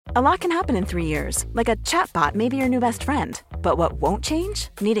A lot can happen in 3 years, like a chatbot may be your new best friend. But what won't change?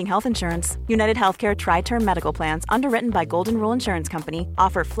 Needing health insurance. United Healthcare Tri-Term Medical Plans, underwritten by Golden Rule Insurance Company,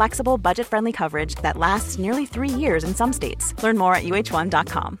 offer flexible, budget-friendly coverage that lasts nearly 3 years in some states. Learn more at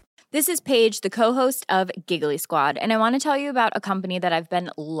uh1.com. This is Paige, the co-host of Giggly Squad, and I want to tell you about a company that I've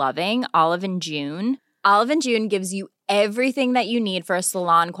been loving, Olive & June. Olive & June gives you everything that you need for a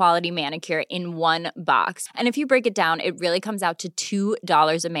salon-quality manicure in one box. And if you break it down, it really comes out to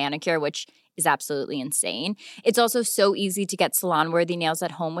 $2 a manicure, which is absolutely insane. It's also so easy to get salon-worthy nails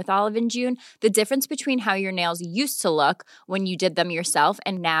at home with Olive & June. The difference between how your nails used to look when you did them yourself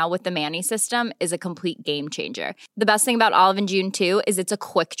and now with the Mani system is a complete game changer. The best thing about Olive & June, too, is it's a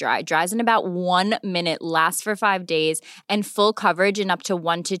quick dry. Dries in about 1 minute, lasts for 5 days, and full coverage in up to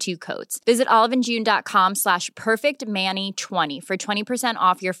 1 to 2 coats. Visit oliveandjune.com/perfectmani20 for 20%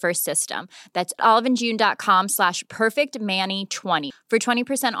 off your first system. That's oliveandjune.com/perfectmani20 for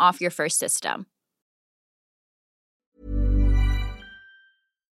 20% off your first system.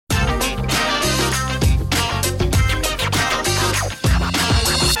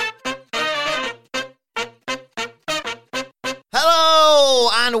 Hello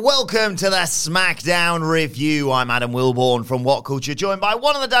and welcome to the SmackDown review. I'm Adam Wilborn from What Culture, joined by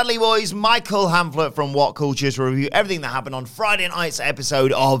one of the Dudley boys, Michael Hamflett from What Culture, to review everything that happened on Friday night's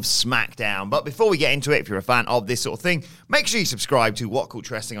episode of SmackDown. But before we get into it, if you're a fan of this sort of thing, make sure you subscribe to What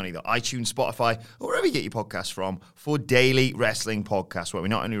Culture Wrestling on either iTunes, Spotify, or wherever you get your podcasts from for daily wrestling podcasts, where we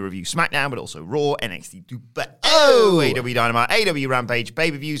not only review SmackDown, but also Raw, NXT 2.0, AEW Dynamite, AEW Rampage,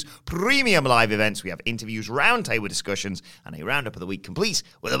 pay-per-views, premium live events. We have interviews, roundtable discussions, and a roundup of the week complete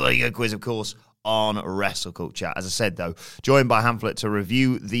with a very good quiz, of course, on Wrestle Culture. As I said, though, joined by Hamflett to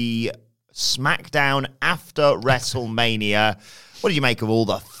review the SmackDown after WrestleMania. What did you make of all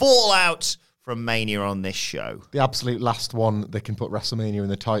the fallout from Mania on this show? The absolute last one they can put WrestleMania in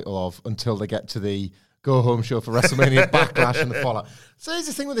the title of until they get to the go-home show for WrestleMania Backlash and the fallout. So here's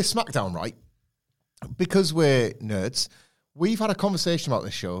the thing with this SmackDown, right? Because we're nerds, we've had a conversation about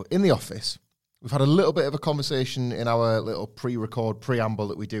this show in the office. We've had a little bit of a conversation in our little pre-record preamble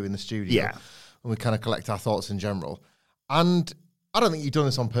that we do in the studio. Yeah. And we kind of collect our thoughts in general. And I don't think you've done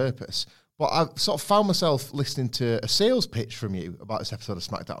this on purpose, but I've sort of found myself listening to a sales pitch from you about this episode of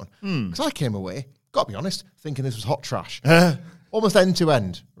SmackDown. Because I came away, got to be honest, thinking this was hot trash. Almost end to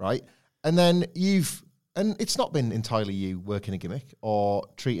end, right? And then and it's not been entirely you working a gimmick or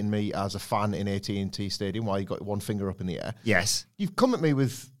treating me as a fan in AT&T Stadium while you got one finger up in the air. Yes. You've come at me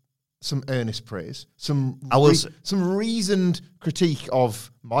with some earnest praise, some reasoned critique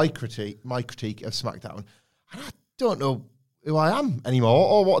of my critique of SmackDown. And I don't know who I am anymore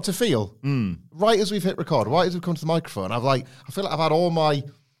or what to feel. Right as we've hit record, right as we've come to the microphone, I feel like I've had all my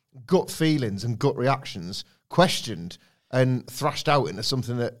gut feelings and gut reactions questioned and thrashed out into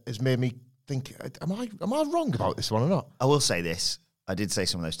something that has made me think, am I wrong about this one or not? I will say this. I did say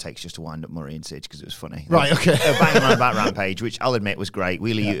some of those takes just to wind up Murray and Sidge because it was funny. Right, okay. Banging around about Rampage, which I'll admit was great.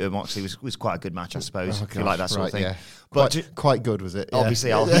 Wheeler Yuta Moxley was quite a good match, I suppose, if you like that sort of thing. Yeah. But quite good, was it? Yeah.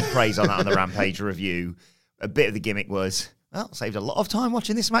 Obviously, I'll heap praise on that on the Rampage review. A bit of the gimmick was, well, saved a lot of time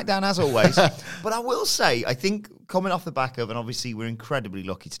watching this SmackDown, as always. But I will say, I think coming off the back of, and obviously we're incredibly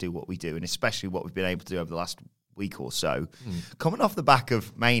lucky to do what we do, and especially what we've been able to do over the last week or so, coming off the back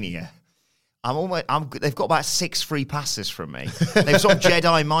of Mania, they've got about 6 free passes from me. They've sort of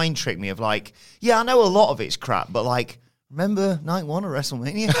Jedi mind tricked me of like, yeah, I know a lot of it's crap, but like, remember night 1 of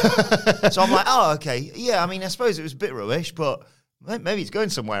WrestleMania? So I'm like, oh, okay. Yeah, I mean, I suppose it was a bit rubbish, but maybe it's going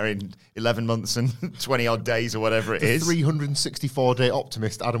somewhere in 11 months and 20 odd days or whatever it is. 364-day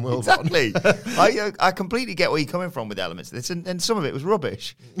optimist, Adam Wilborn. Exactly. I completely get where you're coming from with elements of this, and some of it was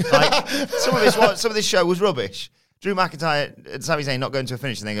rubbish. Like, some of this show was rubbish. Drew McIntyre and Sami Zayn not going to a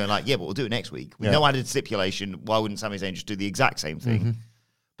finish and then going like, yeah, but we'll do it next week. With no added stipulation, why wouldn't Sami Zayn just do the exact same thing?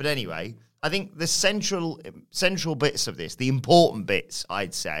 But anyway, I think the central bits of this, the important bits,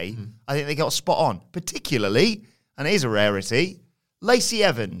 I'd say, I think they got spot on. Particularly, and it is a rarity, Lacey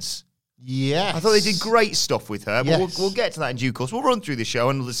Evans. Yes. I thought they did great stuff with her, but Yes. we'll get to that in due course. We'll run through the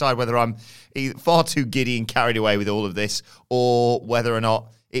show and we'll decide whether I'm either far too giddy and carried away with all of this or whether or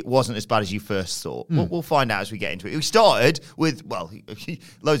not it wasn't as bad as you first thought. We'll find out as we get into it. We started with,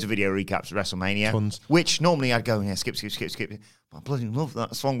 loads of video recaps of WrestleMania. Tons. Which normally I'd go, yeah, skip. I bloody love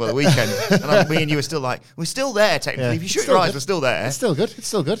that song by the weekend. And me and you were still like, we're still there technically. Yeah. If you shut your eyes, we're still there. It's still good.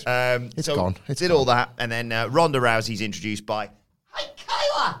 It's gone. Did all that. And then Ronda Rousey's introduced by, hey,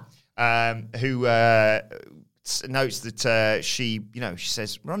 Kayla! Who notes that she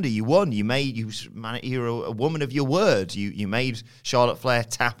says, Ronda, you won. You're a woman of your word. You made Charlotte Flair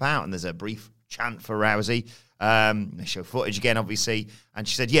tap out, and there's a brief chant for Rousey. They show footage again, obviously. And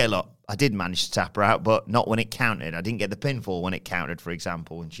she said, yeah, look, I did manage to tap her out, but not when it counted. I didn't get the pinfall when it counted, for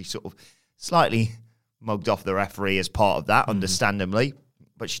example. And she sort of slightly mugged off the referee as part of that, understandably.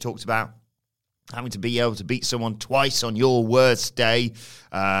 But she talked about having to be able to beat someone twice on your worst day.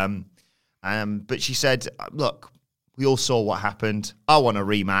 But she said, look, we all saw what happened. I want a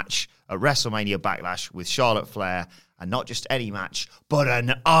rematch at WrestleMania Backlash with Charlotte Flair. And not just any match, but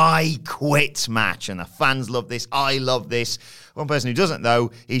an I Quit match. And the fans love this. I love this. One person who doesn't,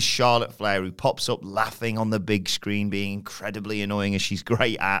 though, is Charlotte Flair, who pops up laughing on the big screen, being incredibly annoying, as she's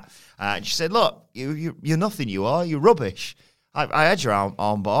great at. And she said, look, you're nothing, you are. You're rubbish. I had your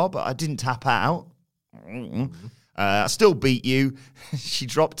arm bar, but I didn't tap out. I still beat you. She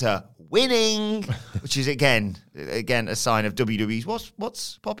dropped her winning, which is, again a sign of WWE's.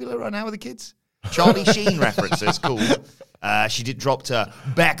 What's popular right now with the kids? Charlie Sheen references, cool. She dropped her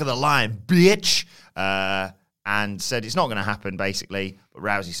back of the line, bitch, and said it's not going to happen, basically. But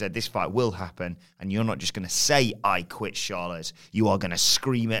Rousey said this fight will happen, and you're not just going to say, I quit, Charlotte. You are going to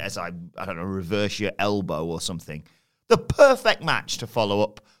scream it as I don't know, reverse your elbow or something. The perfect match to follow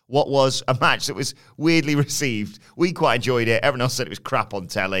up what was a match that was weirdly received. We quite enjoyed it. Everyone else said it was crap on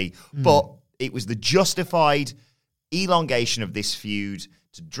telly, but it was the justified elongation of this feud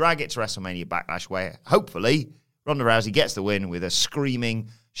to drag it to WrestleMania Backlash, where hopefully Ronda Rousey gets the win with a screaming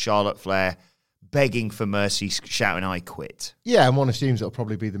Charlotte Flair, begging for mercy, shouting, I quit. Yeah, and one assumes it'll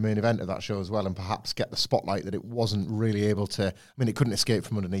probably be the main event of that show as well, and perhaps get the spotlight that it wasn't really able to. I mean, it couldn't escape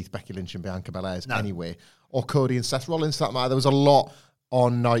from underneath Becky Lynch and Bianca Belair's anyway, or Cody and Seth Rollins, for that matter. There was a lot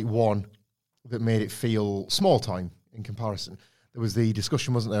on night one that made it feel small time in comparison. There was the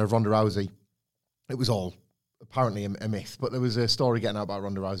discussion, wasn't there, of Ronda Rousey. It was all apparently a myth, but there was a story getting out about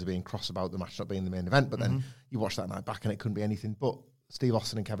Ronda Rousey being cross about the match not being the main event, but then you watch that night back and it couldn't be anything but Steve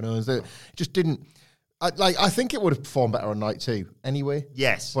Austin and Kevin Owens. It just didn't. I think it would have performed better on night two anyway.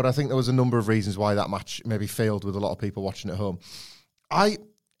 Yes. But I think there was a number of reasons why that match maybe failed with a lot of people watching at home.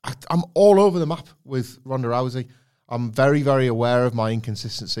 I'm all over the map with Ronda Rousey. I'm very, very aware of my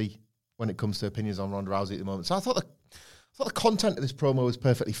inconsistency when it comes to opinions on Ronda Rousey at the moment. So I thought the content of this promo was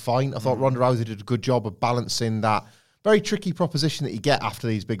perfectly fine. I thought Ronda Rousey did a good job of balancing that very tricky proposition that you get after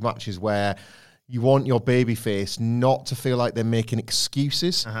these big matches where you want your babyface not to feel like they're making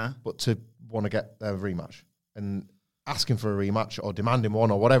excuses, but to want to get a rematch. And asking for a rematch or demanding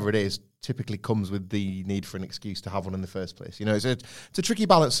one or whatever it is typically comes with the need for an excuse to have one in the first place. You know, it's a tricky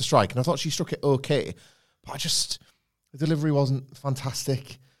balance to strike, and I thought she struck it okay, but the delivery wasn't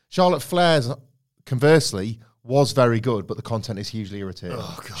fantastic. Charlotte Flair's, conversely, was very good, but the content is hugely irritating.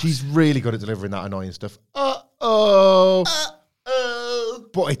 Oh, she's really good at delivering that annoying stuff. But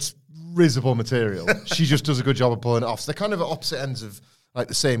it's risible material. She just does a good job of pulling it off. So they're kind of at opposite ends of like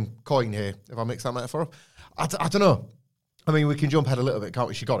the same coin here, if I mix that metaphor up. I don't know. I mean, we can jump ahead a little bit, can't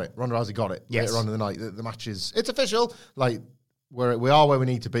we? She got it. Ronda Rousey got it later on in the night. The match it's official. Like, we are where we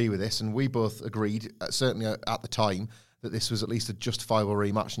need to be with this, and we both agreed, certainly at the time, that this was at least a justifiable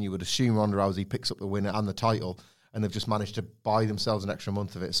rematch, and you would assume Ronda Rousey picks up the winner and the title, and they've just managed to buy themselves an extra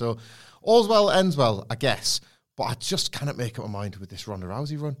month of it. So all's well, ends well, I guess. But I just cannot make up my mind with this Ronda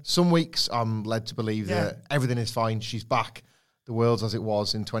Rousey run. Some weeks I'm led to believe that everything is fine. She's back. The world's as it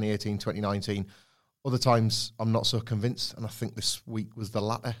was in 2018, 2019. Other times I'm not so convinced, and I think this week was the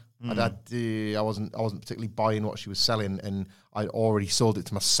latter. I wasn't particularly buying what she was selling, and I'd already sold it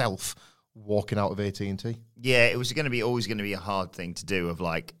to myself walking out of AT&T. Yeah, it was always going to be a hard thing to do of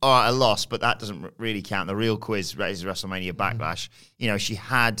like, all right, I lost, but that doesn't really count. The real quiz is WrestleMania Backlash. You know, she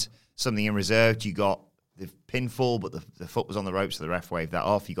had something in reserve. You got the pinfall, but the foot was on the ropes, so the ref waved that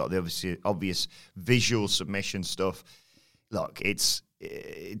off. You got the obvious visual submission stuff. Look, it's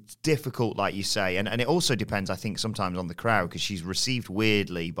difficult, like you say, and it also depends, I think, sometimes on the crowd, because she's received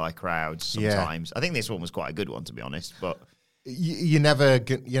weirdly by crowds sometimes. Yeah. I think this one was quite a good one, to be honest, but you're never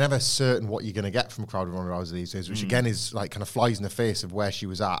certain what you're going to get from a crowd of Ronda Rousey these days, which again is like kind of flies in the face of where she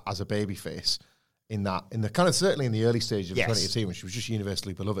was at as a babyface in the kind of certainly in the early stages of 2018 when she was just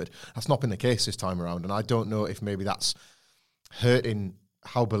universally beloved. That's not been the case this time around, and I don't know if maybe that's hurting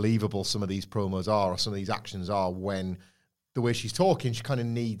how believable some of these promos are or some of these actions are when the way she's talking, she kind of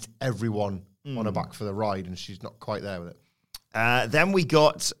needs everyone on her back for the ride, and she's not quite there with it. Then we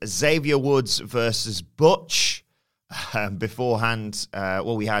got Xavier Woods versus Butch. Beforehand,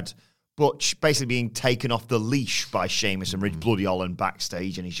 we had Butch basically being taken off the leash by Sheamus and Ridge Bloody Holland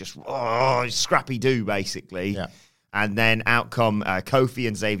backstage, and he's just scrappy-doo, basically. Yeah. And then out come Kofi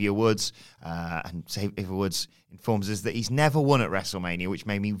and Xavier Woods, and Xavier Woods informs us that he's never won at WrestleMania, which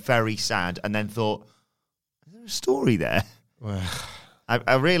made me very sad, and then thought, is there a story there?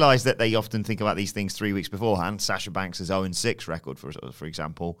 I realised that they often think about these things 3 weeks beforehand. Sasha Banks' 0-6 record, for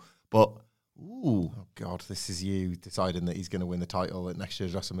example. But, ooh. Oh, God, this is you deciding that he's going to win the title at next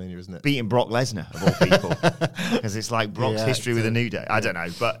year's WrestleMania, isn't it? Beating Brock Lesnar, of all people. Because it's like Brock's history with a New Day. I don't know.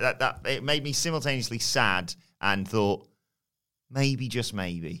 But that it made me simultaneously sad and thought, maybe, just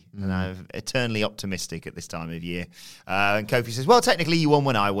maybe. And I'm eternally optimistic at this time of year. And Kofi says, well, technically you won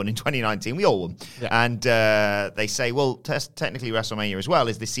when I won in 2019. We all won. Yeah. And they say, well, technically WrestleMania as well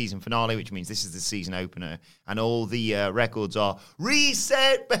is the season finale, which means this is the season opener. And all the records are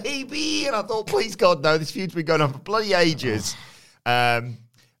reset, baby. And I thought, please, God, no, this feud's been going on for bloody ages. And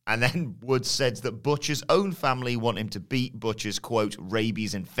then Woods says that Butcher's own family want him to beat Butcher's, quote,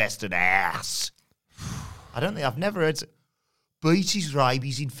 rabies-infested ass. I've never heard... Beat his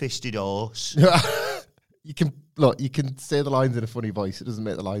rabies-infested horse. You can say the lines in a funny voice. It doesn't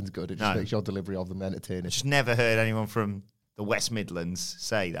make the lines good. It just makes your delivery of them entertaining. I've just never heard anyone from the West Midlands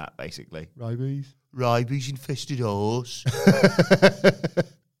say that, basically. Rabies-infested horse.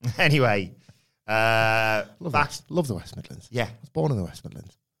 Anyway. Love the West Midlands. Yeah. I was born in the West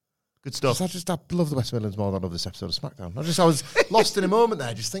Midlands. Good stuff. I love the West Midlands more than I love this episode of SmackDown. I was lost in a moment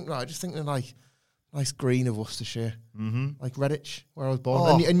there. Just thinking like... Nice green of Worcestershire, like Redditch, where I was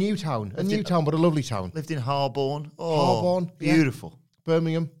born. A new town, but a lovely town. Lived in Harborne. Harborne, beautiful. Yeah.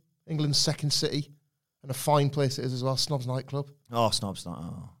 Birmingham, England's second city, and a fine place it is as well. Snobs nightclub. Oh, Snobs night.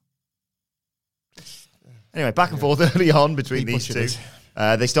 Oh. Anyway, back and forth early on between these two.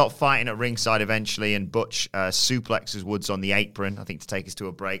 They start fighting at ringside eventually, and Butch suplexes Woods on the apron, I think, to take us to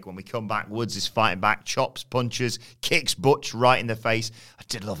a break. When we come back, Woods is fighting back, chops, punches, kicks Butch right in the face. I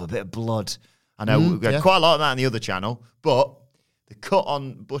did love a bit of blood. I know we've got quite a lot of that on the other channel, but the cut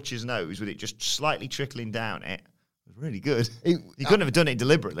on Butcher's nose with it just slightly trickling down it was really good. He couldn't have done it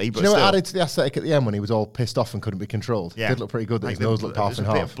deliberately, but still. It added to the aesthetic at the end when he was all pissed off and couldn't be controlled. Yeah. It did look pretty good that his nose looked half and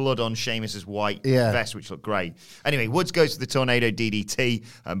half. There's a bit of blood on Sheamus's white vest, which looked great. Anyway, Woods goes to the Tornado DDT,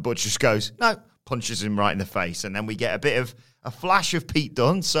 and Butch just goes, no, punches him right in the face. And then we get a flash of Pete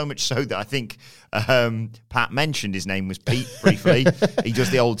Dunne, so much so that I think Pat mentioned his name was Pete briefly. He does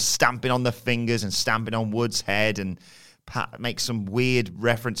the old stamping on the fingers and stamping on Woods' head, and Pat makes some weird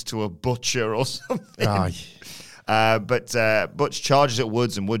reference to a butcher or something. But Butch charges at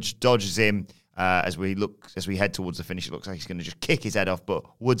Woods, and Woods dodges him. As we head towards the finish, it looks like he's going to just kick his head off, but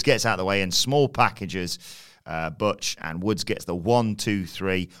Woods gets out of the way and small packages Butch, and Woods gets the 1, 2,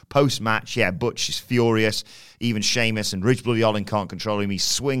 3. Post-match, Butch is furious. Even Sheamus and Ridge Bloody Olin can't control him. He's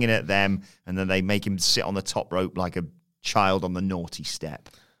swinging at them, and then they make him sit on the top rope like a child on the naughty step.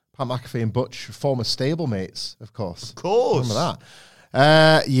 Pat McAfee and Butch, former stablemates, of course. Of course. Remember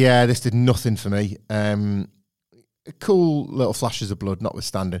that. This did nothing for me. Cool little flashes of blood,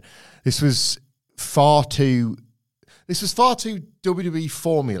 notwithstanding. This was far too WWE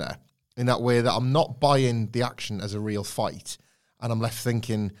formula in that way that I'm not buying the action as a real fight. And I'm left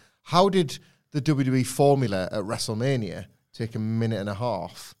thinking, how did the WWE formula at WrestleMania take a minute and a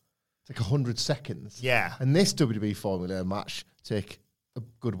half, take 100 seconds? Yeah. And this WWE formula match take a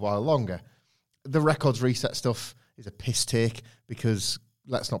good while longer. The records reset stuff is a piss take because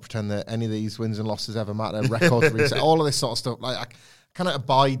let's not pretend that any of these wins and losses ever matter. Records reset, all of this sort of stuff. Like, I cannot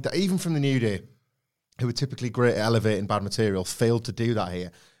abide that. Even from the New Day, who were typically great at elevating bad material, failed to do that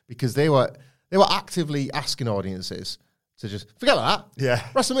here because they were actively asking audiences to just forget about that. Yeah.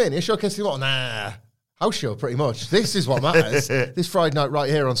 WrestleMania, showcasing what? Nah. House show, pretty much. This is what matters. This Friday night right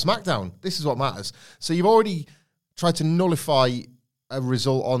here on SmackDown. This is what matters. So you've already tried to nullify a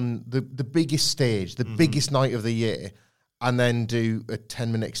result on the biggest stage, the biggest night of the year, and then do a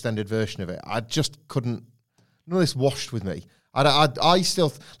 10-minute extended version of it. I just couldn't. None of this washed with me. I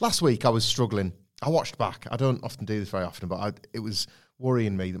still. Last week I was struggling. I watched back. I don't often do this very often, but it was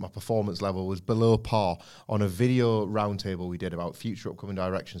worrying me that my performance level was below par on a video roundtable we did about future upcoming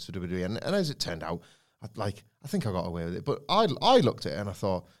directions for WWE. And as it turned out, I think I got away with it. But I looked at it and I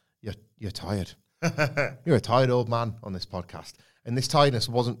thought, you're tired. You're a tired old man on this podcast. And this tiredness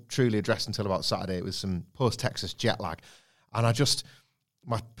wasn't truly addressed until about Saturday. It was some post-Texas jet lag. And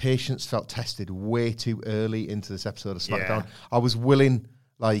my patience felt tested way too early into this episode of SmackDown. Yeah. I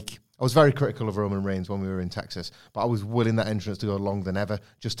was very critical of Roman Reigns when we were in Texas, but I was willing that entrance to go longer than ever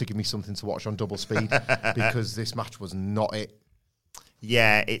just to give me something to watch on double speed because this match was not it.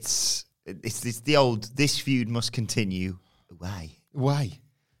 Yeah, it's the old, this feud must continue. Why?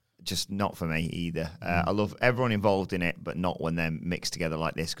 Just not for me either. I love everyone involved in it, but not when they're mixed together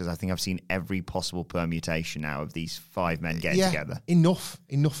like this, because I think I've seen every possible permutation now of these 5 men getting together. Enough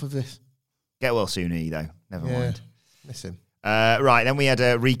of this. Get well soon, though. Never mind. Miss him. Right, then we had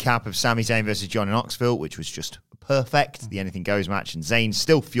a recap of Sami Zayn versus Johnny Knoxville, which was just perfect, the Anything Goes match, and Zayn's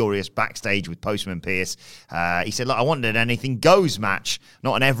still furious backstage with Postman Pearce. He said, look, I wanted an Anything Goes match,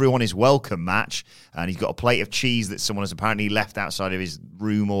 not an Everyone is Welcome match. And he's got a plate of cheese that someone has apparently left outside of his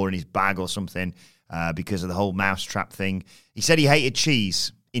room or in his bag or something because of the whole mousetrap thing. He said he hated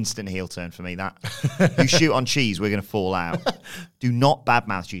cheese. Instant heel turn for me, that. You shoot on cheese, we're going to fall out. Do not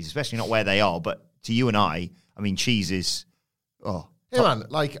badmouth cheese, especially not where they are. But to you and I mean, cheese is... Hey man,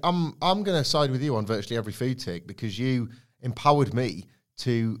 like I'm going to side with you on virtually every food take because you empowered me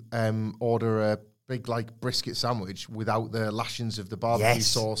to order a big like brisket sandwich without the lashings of the barbecue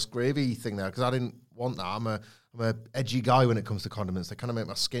sauce gravy thing there because I didn't want that. I'm a edgy guy when it comes to condiments. They kind of make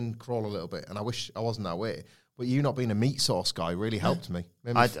my skin crawl a little bit, and I wish I wasn't that way. But you not being a meat sauce guy really helped me.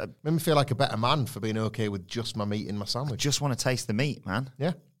 Made me feel like a better man for being okay with just my meat in my sandwich. I just want to taste the meat, man.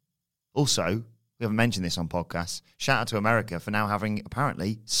 Yeah. Also, we haven't mentioned this on podcasts. Shout out to America for now having,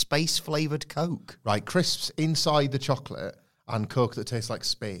 apparently, space-flavoured Coke. Right, crisps inside the chocolate and Coke that tastes like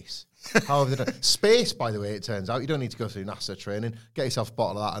space. How have they done? Space, by the way, it turns out. You don't need to go through NASA training. Get yourself a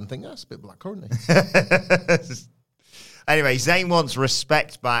bottle of that and think, that's a bit blackcurrant. Anyway, Zayn wants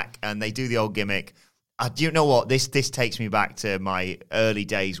respect back, and they do the old gimmick. Do you know what? This takes me back to my early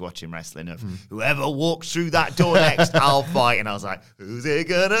days watching wrestling of whoever walks through that door next, I'll fight. And I was like, who's it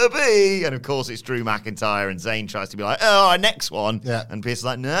gonna be? And of course it's Drew McIntyre, and Zayn tries to be like, oh, our next one. Yeah. And Pierce is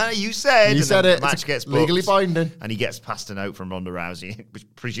like, no, you said. You said it. The match gets booked, legally binding. And he gets past a note from Ronda Rousey, which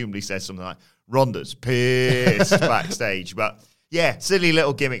presumably says something like, Ronda's pissed backstage. But yeah, silly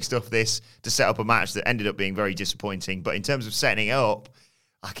little gimmick stuff this to set up a match that ended up being very disappointing. But in terms of setting it up,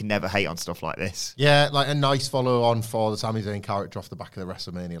 I can never hate on stuff like this. Yeah, like a nice follow-on for the Sami Zayn character off the back of the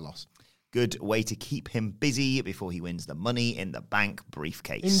WrestleMania loss. Good way to keep him busy before he wins the Money in the Bank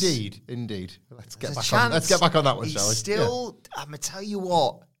briefcase. Indeed. Let's get back on that one, shall we? Still, I'm going to tell you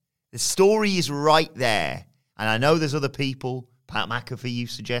what, the story is right there. And I know there's other people. Pat McAfee, you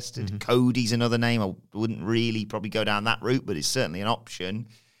suggested. Mm-hmm. Cody's another name. I wouldn't really probably go down that route, but it's certainly an option.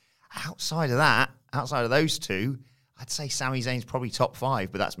 Outside of those two, I'd say Sami Zayn's probably top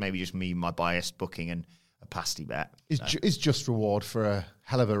 5, but that's maybe just me, my biased booking and a pasty bet. It's just reward for a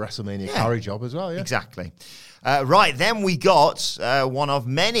hell of a WrestleMania carry job as well, yeah. Exactly. Right, then we got one of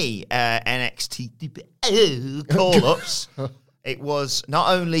many NXT call-ups. It was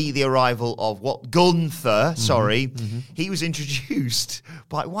not only the arrival of Gunther, he was introduced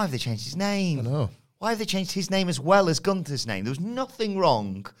by... Why have they changed his name? I know. Why have they changed his name as well as Gunther's name? There was nothing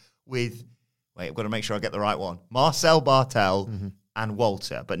wrong with... Wait, I've got to make sure I get the right one. Marcel Bartel and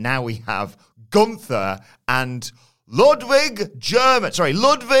Walter. But now we have Gunther and Ludwig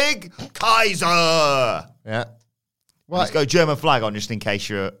Kaiser. Yeah. Well, let's go German flag on just in case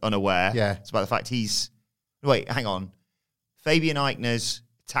you're unaware. Yeah. It's about the fact he's... Wait, hang on. Fabian Eichner's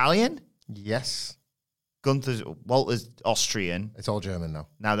Italian? Yes. Walter's Austrian. It's all German now.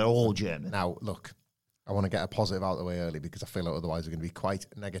 Now they're all German. Now, look, I want to get a positive out of the way early because I feel like otherwise we're going to be quite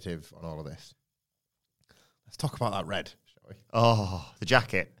negative on all of this. Let's talk about that red, shall we? Oh, the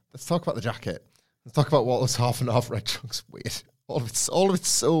jacket. Let's talk about the jacket. Let's talk about Walter's half and half red trunks. Weird. All of it's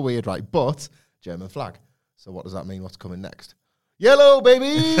so weird, right? But German flag. So what does that mean? What's coming next? Yellow,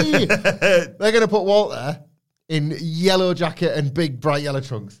 baby! They're going to put Walter in yellow jacket and big bright yellow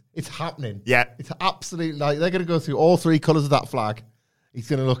trunks. It's happening. Yeah. It's absolutely like they're going to go through all 3 colours of that flag. He's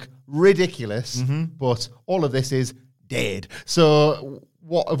going to look ridiculous, but all of this is dead. So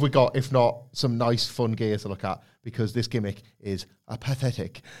what have we got if not some nice fun gear to look at? Because this gimmick is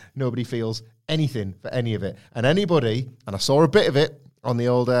pathetic. Nobody feels anything for any of it. And anybody, and I saw a bit of it on the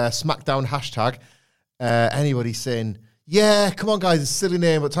old SmackDown hashtag, anybody saying, yeah, come on guys, it's a silly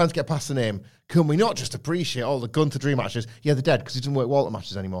name, but time to get past the name. Can we not just appreciate all the Gunther Dream matches? Yeah, they're dead because he doesn't work Walter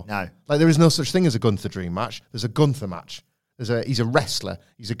matches anymore. No. Like there is no such thing as a Gunther Dream match. There's a Gunther match. He's a wrestler.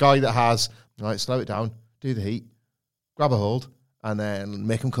 He's a guy that has, right, slow it down, do the heat, grab a hold, and then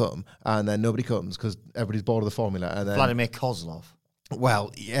make him come. And then nobody comes because everybody's bored of the formula. And then Vladimir Kozlov.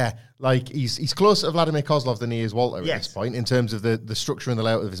 Well, yeah, like he's closer to Vladimir Kozlov than he is Walter at this point in terms of the structure and the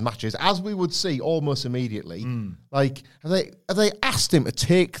layout of his matches, as we would see almost immediately. Like, have they asked him to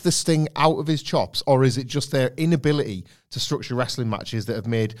take the sting out of his chops, or is it just their inability to structure wrestling matches that have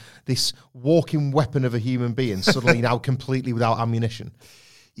made this walking weapon of a human being suddenly now completely without ammunition?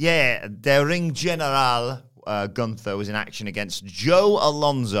 Yeah, the Ring General Gunther was in action against Joe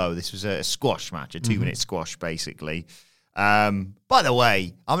Alonzo. This was a squash match, a 2-minute squash, basically. By the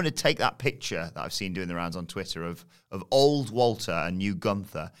way, I'm going to take that picture that I've seen doing the rounds on Twitter of old Walter and new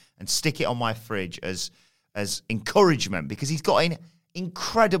Gunther and stick it on my fridge as encouragement because he's got in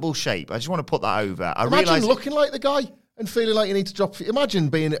incredible shape. I just want to put that over. Imagine looking like the guy and feeling like you need to drop. Imagine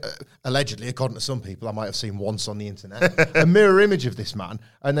being, allegedly, according to some people, I might have seen once on the internet, a mirror image of this man,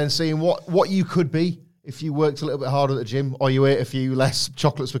 and then seeing what you could be if you worked a little bit harder at the gym or you ate a few less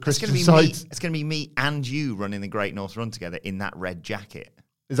chocolates for Christmas. It's going to be me and you running the Great North Run together in that red jacket.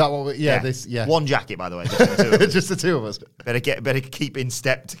 Is that what? Yeah. One jacket, by the way. Just the two of us. Just the two of us. Better keep in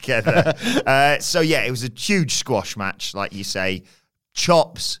step together. It was a huge squash match, like you say.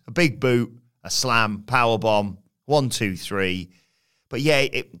 Chops, a big boot, a slam, power bomb, 1, 2, 3. But yeah,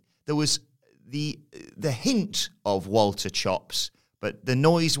 there was the hint of Walter chops, but the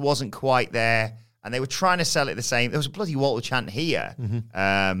noise wasn't quite there, and they were trying to sell it the same. There was a bloody Walter chant here,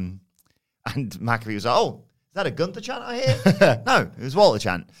 and McAfee was like, "Oh, is that a Gunther chant I hear?" No, it was Walter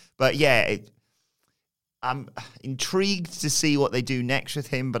chant. But yeah, I'm intrigued to see what they do next with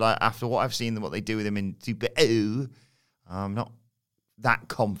him. But after what I've seen, what they do with him in Super O, I'm not that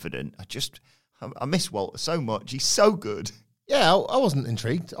confident. I miss Walter so much. He's so good. Yeah, I wasn't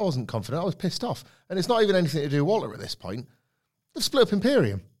intrigued. I wasn't confident. I was pissed off. And it's not even anything to do with Walter at this point. They've split up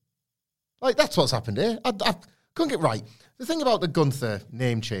Imperium. Like, that's what's happened here. I couldn't get right. The thing about the Gunther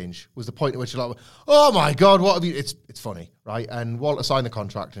name change was the point at which you're like, oh my God, what have you... It's funny, right? And Walter signed the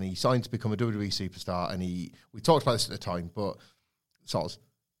contract and he signed to become a WWE superstar, and we talked about this at the time, but soz.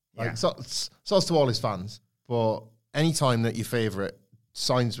 Like, soz to all his fans. But any time that your favourite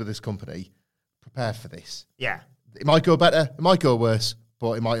signs with this company, prepare for this. Yeah. It might go better, it might go worse,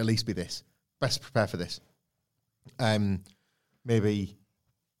 but it might at least be this. Best prepare for this. Maybe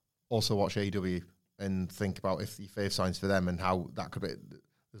also watch AEW and think about if your fave signs for them and how that could be.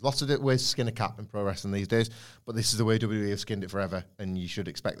 There's lots of ways to skin a cat in pro wrestling these days, but this is the way WWE have skinned it forever, and you should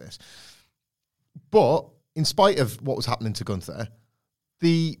expect this. But in spite of what was happening to Gunther,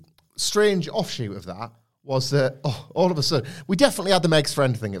 the strange offshoot of that was that all of a sudden, we definitely had the Meg's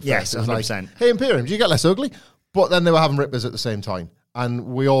friend thing at first. Yes, 100%. It was like, hey, Imperium, do you get less ugly? But then they were having rippers at the same time. And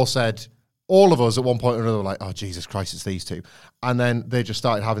we all said, all of us at one point or another were like, oh, Jesus Christ, it's these two. And then they just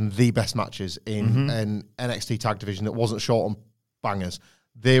started having the best matches in an NXT tag division that wasn't short on bangers.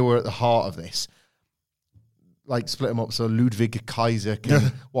 They were at the heart of this. Like, split them up so Ludwig Kaiser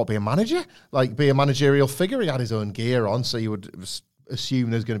can, be a manager? Like, be a managerial figure. He had his own gear on, so you would assume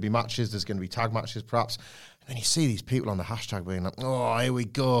there's going to be matches, there's going to be tag matches perhaps. And then you see these people on the hashtag being like, oh, here we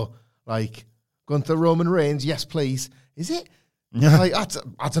go. Like, Gunther Roman Reigns, yes, please. Is it? Like,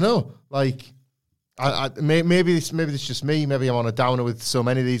 I don't know. Like, maybe it's just me. Maybe I'm on a downer with so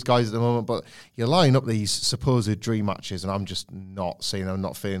many of these guys at the moment, but you line up these supposed dream matches and I'm just not seeing them,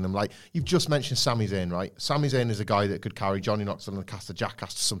 not feeling them. Like, you've just mentioned Sami Zayn, right? Sami Zayn is a guy that could carry Johnny Knoxville and Caster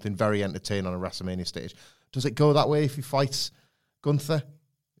Jackass to something very entertaining on a WrestleMania stage. Does it go that way if he fights Gunther?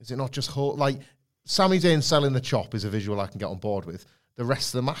 Is it not just like Sami Zayn selling the chop is a visual I can get on board with. The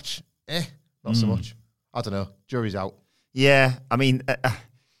rest of the match, not so much. I don't know. Jury's out. Yeah, I mean,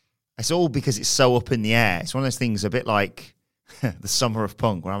 it's all because it's so up in the air. It's one of those things a bit like the Summer of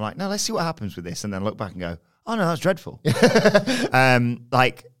Punk, where I'm like, no, let's see what happens with this, and then look back and go, oh no, that's dreadful.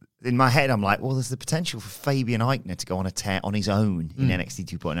 Like, in my head, I'm like, well, there's the potential for Fabian Eichner to go on a tear on his own in NXT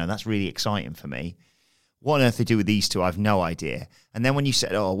 2.0. That's really exciting for me. What on earth they do with these two, I have no idea. And then when you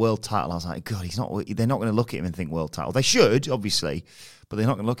said, oh, world title, I was like, God, they're not going to look at him and think world title. They should, obviously, but they're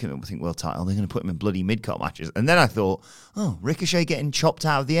not going to look at him and think world title. They're going to put him in bloody mid-card matches. And then I thought, oh, Ricochet getting chopped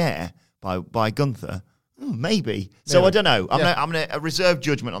out of the air by Gunther? Maybe. So I don't know. I'm going to reserve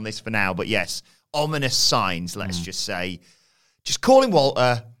judgment on this for now. But yes, ominous signs, let's just say. Just call him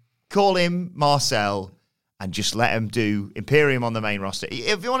Walter, call him Marcel, and just let him do Imperium on the main roster.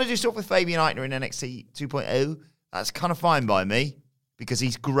 If you want to do stuff with Fabian Eichner in NXT 2.0, that's kind of fine by me, because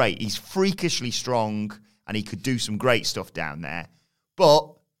he's great. He's freakishly strong, and he could do some great stuff down there. But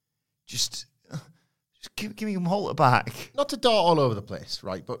just give me Walter back. Not to dart all over the place,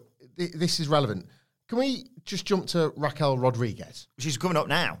 right? But this is relevant. Can we just jump to Raquel Rodriguez? She's coming up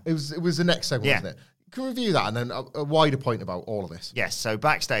now. It was the next segment, wasn't it? Can we review that and then a wider point about all of this? Yes, so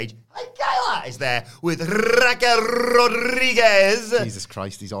backstage, Kayla is there with Raquel Rodriguez. Jesus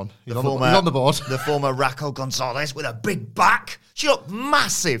Christ, he's on. He's on the board. The former Raquel Gonzalez with a big back. She looked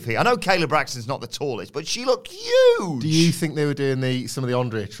massive here. I know Kayla Braxton's not the tallest, but she looked huge. Do you think they were doing some of the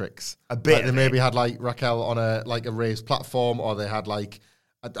Andre tricks? A bit. Like they maybe had like Raquel on a raised platform, or they had like,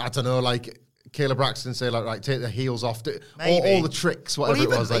 I don't know, like Kayla Braxton say like, right, take the heels off, all the tricks, whatever it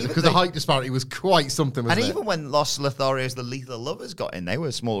was, because the height disparity was quite something. And even when Los Lotharios, the Lethal Lovers, got in, they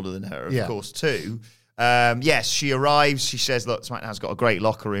were smaller than her, of course, too. Yes, she arrives. She says, look, SmackDown's got a great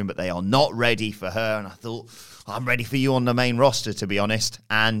locker room, but they are not ready for her. And I thought, I'm ready for you on the main roster, to be honest.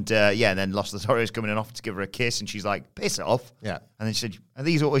 And then Los Lotharios coming in off to give her a kiss, and she's like, piss off. Yeah. And then she said, are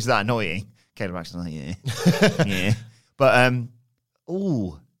these always that annoying? Kayla Braxton's like, yeah. Yeah. But,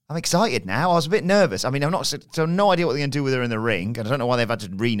 I'm excited now. I was a bit nervous. I mean, no idea what they're going to do with her in the ring, and I don't know why they've had to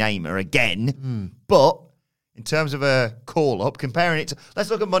rename her again. But in terms of a call-up, comparing it to...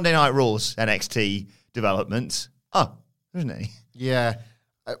 Let's look at Monday Night Raw's NXT developments. Oh, isn't it? Yeah.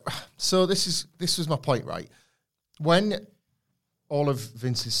 So this was my point, right? When all of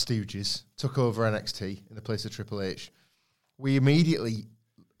Vince's stooges took over NXT in the place of Triple H, we immediately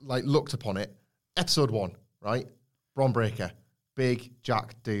looked upon it. Episode 1, right? Bron Breakker. Big,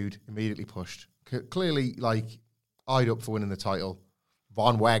 jack dude, immediately pushed. Clearly, eyed up for winning the title.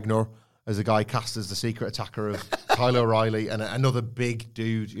 Von Wagner as a guy cast as the secret attacker of Kyle O'Reilly, and another big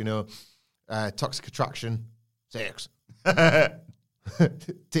dude, Toxic Attraction, sex.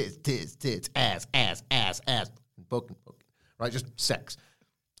 tits, ass. Bucking. Right, just sex.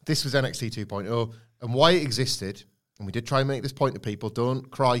 This was NXT 2.0, and why it existed... And we did try and make this point to people. Don't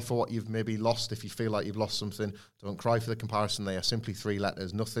cry for what you've maybe lost if you feel like you've lost something. Don't cry for the comparison. They are simply 3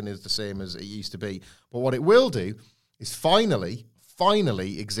 letters. Nothing is the same as it used to be. But what it will do is finally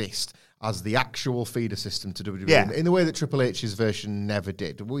exist as the actual feeder system to WWE in the way that Triple H's version never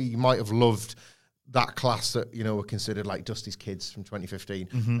did. We might have loved that class that, were considered like Dusty's Kids from 2015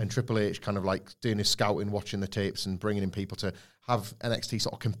 and Triple H kind of doing his scouting, watching the tapes and bringing in people to have NXT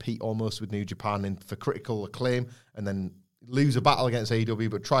sort of compete almost with New Japan for critical acclaim and then lose a battle against AEW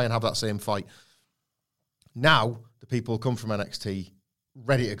but try and have that same fight. Now, the people come from NXT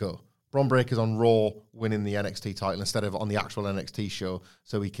ready to go. Bron Breakker's on Raw winning the NXT title instead of on the actual NXT show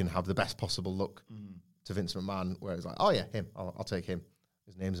so he can have the best possible look to Vince McMahon where it's like, oh yeah, him, I'll take him.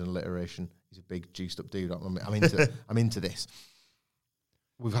 His name's an alliteration. He's a big, juiced-up dude. I'm into this.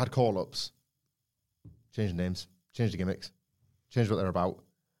 We've had call-ups. Change the names. Change the gimmicks. Change what they're about.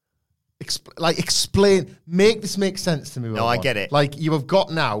 Explain. Make this make sense to me. No, I get it. You have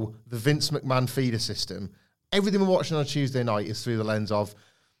got now the Vince McMahon feeder system. Everything we're watching on a Tuesday night is through the lens of,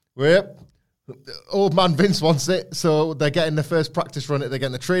 old man Vince wants it, so they're getting the first practice run. They're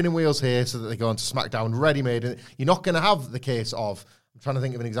getting the training wheels here so that they go on to SmackDown ready-made. And you're not going to have the case of... I'm trying to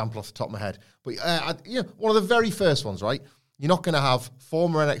think of an example off the top of my head. But one of the very first ones, right? You're not going to have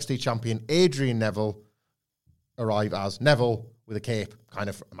former NXT champion Adrian Neville arrive as Neville with a cape, kind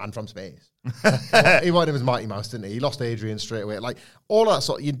of a man from space. He wanted him as Mighty Mouse, didn't he? He lost Adrian straight away. All of that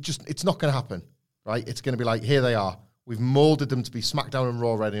sort, it's not going to happen, right? It's going to be here they are. We've molded them to be SmackDown and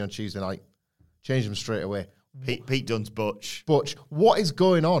Raw ready on Tuesday night. Change them straight away. Pete Dunne's Butch. What is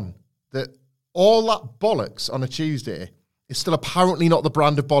going on? That all that bollocks on a Tuesday... It's still apparently not the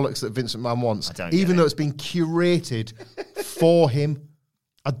brand of bollocks that Vince McMahon wants, even though it's been curated for him.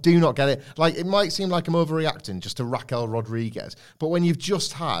 I do not get it. It might seem like I'm overreacting just to Raquel Rodriguez, but when you've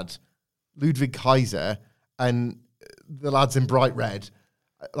just had Ludwig Kaiser and the lads in bright red,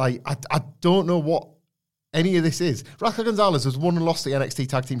 I don't know what any of this is. Raquel Gonzalez has won and lost the NXT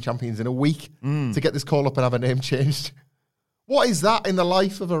Tag Team Champions in a week to get this call up and have her name changed. What is that in the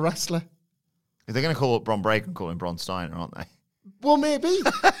life of a wrestler? They're going to call up Bron Breakker and call him Braun Steiner, aren't they? Well, maybe.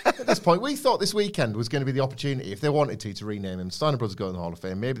 At this point, we thought this weekend was going to be the opportunity, if they wanted to rename him. Steiner Brothers go in the Hall of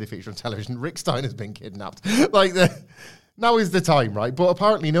Fame. Maybe they feature on television. Rick Steiner's been kidnapped. Now is the time, right? But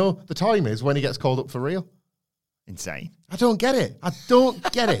apparently, no. The time is when he gets called up for real. Insane. I don't get it.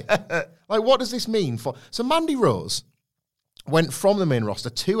 What does this mean for... So Mandy Rose went from the main roster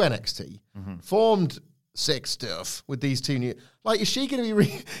to NXT, formed... sick stuff with these two new... is she going to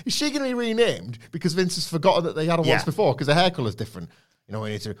be renamed because Vince has forgotten that they had her once before because her hair colour's different?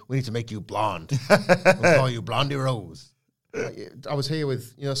 We need to make you blonde. We'll call you Blondie Rose. I was here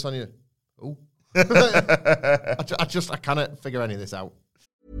with Sonia. Oh, I cannot figure any of this out.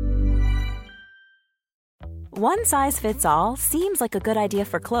 One size fits all seems like a good idea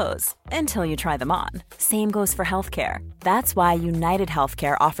for clothes until you try them on. Same goes for healthcare. That's why United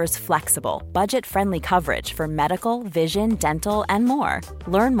Healthcare offers flexible, budget-friendly coverage for medical, vision, dental, and more.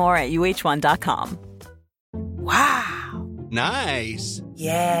 Learn more at UH1.com. Wow. Nice.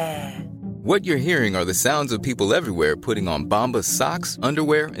 Yeah. What you're hearing are the sounds of people everywhere putting on Bombas socks,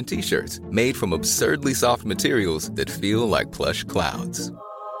 underwear, and T-shirts made from absurdly soft materials that feel like plush clouds.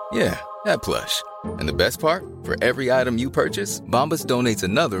 Yeah, that plush. And the best part? For every item you purchase, Bombas donates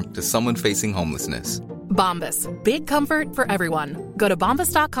another to someone facing homelessness. Bombas. Big comfort for everyone. Go to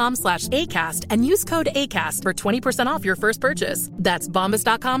bombas.com/ACAST and use code ACAST for 20% off your first purchase. That's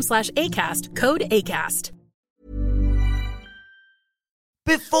bombas.com/ACAST. Code ACAST.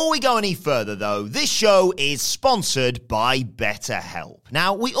 Before we go any further, though, this show is sponsored by BetterHelp.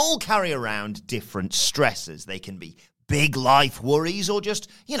 Now, we all carry around different stressors. They can be big life worries or just,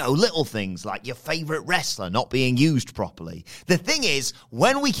 little things like your favorite wrestler not being used properly. The thing is,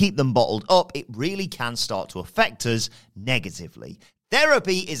 when we keep them bottled up, it really can start to affect us negatively.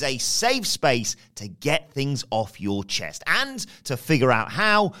 Therapy is a safe space to get things off your chest and to figure out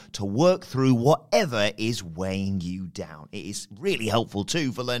how to work through whatever is weighing you down. It is really helpful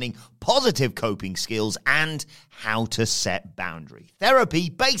too for learning positive coping skills and how to set boundaries. Therapy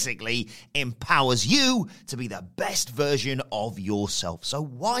basically empowers you to be the best version of yourself. So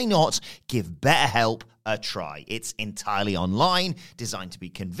why not give BetterHelp a try? It's entirely online, designed to be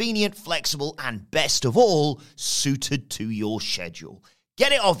convenient, flexible, and best of all, suited to your schedule.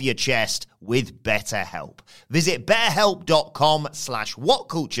 Get it off your chest with BetterHelp. Visit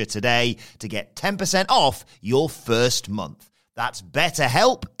betterhelp.com/whatculture today to get 10% off your first month. That's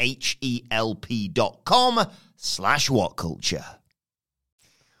BetterHelp, HELP.com/whatculture.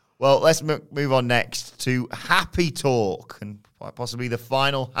 Well, let's move on next to Happy Talk, and quite possibly the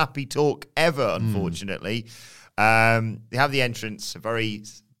final Happy Talk ever, unfortunately. They have the entrance, a very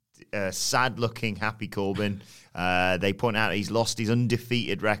sad-looking Happy Corbin. They point out he's lost his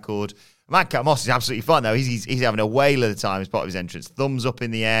undefeated record. Madcap Moss is absolutely fine, though. He's having a whale of the time as part of his entrance. Thumbs up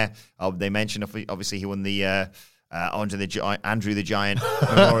in the air. They mentioned, obviously, he won the Andrew the Giant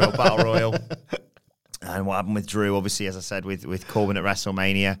Memorial Battle Royal. And what happened with Drew, obviously, as I said, with Corbin at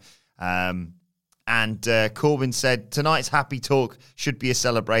WrestleMania. And Corbin said, tonight's Happy Talk should be a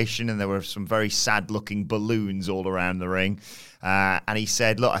celebration, and there were some very sad-looking balloons all around the ring. And he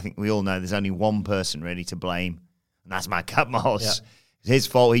said, look, I think we all know there's only one person really to blame, and that's Madcap Moss. Yeah. It's his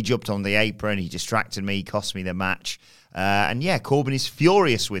fault. He jumped on the apron. He distracted me. He cost me the match. Corbin is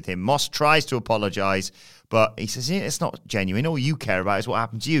furious with him. Moss tries to apologize, but he says, it's not genuine. All you care about is what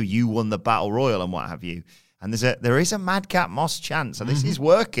happened to you. You won the Battle Royal and what have you. And there is a Madcap Moss chance. So this is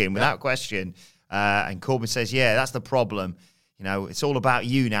working without question. And Corbin says, yeah, that's the problem. It's all about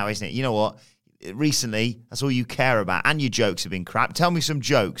you now, isn't it? You know what? Recently, that's all you care about. And your jokes have been crap. Tell me some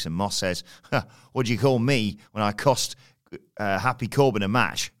jokes. And Moss says, what do you call me when I cost Happy Corbin a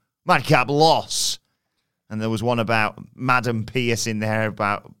match? Madcap loss. And there was one about Madam Pierce in there,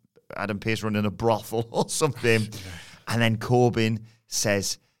 about Adam Pearce running a brothel or something. And then Corbin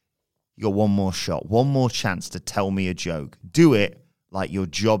says, you got one more shot, one more chance to tell me a joke. Do it like your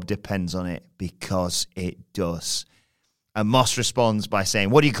job depends on it, because it does. And Moss responds by saying,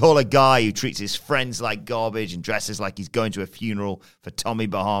 what do you call a guy who treats his friends like garbage and dresses like he's going to a funeral for Tommy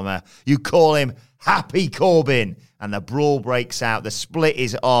Bahama? You call him Happy Corbin. And the brawl breaks out. The split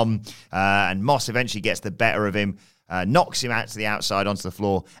is on. And Moss eventually gets the better of him, knocks him out to the outside onto the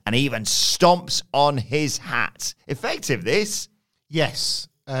floor, and even stomps on his hat. Effective, this? Yes.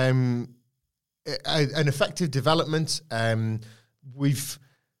 An effective development. The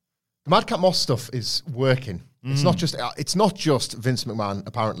Madcap Moss stuff is working. It's not just Vince McMahon,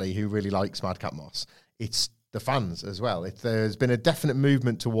 apparently, who really likes Madcap Moss. It's the fans as well. There's been a definite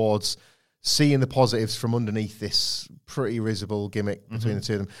movement towards seeing the positives from underneath this pretty risible gimmick between the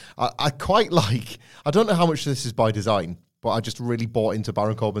two of them. I quite like, I don't know how much this is by design, but I just really bought into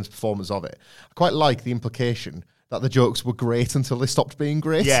Baron Corbin's performance of it. I quite like the implication that the jokes were great until they stopped being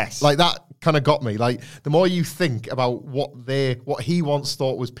great. Yes. Like, that kind of got me. Like, the more you think about what he once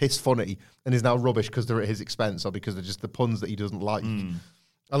thought was piss funny and is now rubbish because they're at his expense or because they're just the puns that he doesn't like.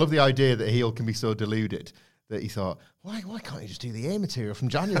 I love the idea that a heel can be so deluded that he thought, why can't he just do the A material from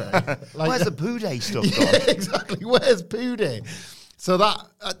January? Where's the Poo Day stuff gone? Yeah, exactly. Where's Poo Day? So that,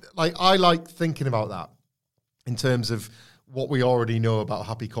 I like thinking about that in terms of what we already know about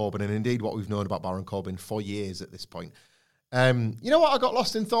Happy Corbin, and indeed what we've known about Baron Corbin for years at this point. You know what I got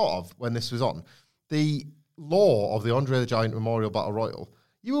lost in thought of when this was on? The lore of the Andre the Giant Memorial Battle Royal.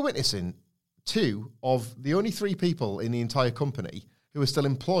 You were witnessing 2 of the only 3 people in the entire company who were still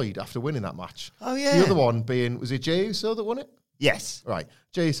employed after winning that match. Oh, yeah. The other one being, was it Jey Uso that won it? Yes. Right.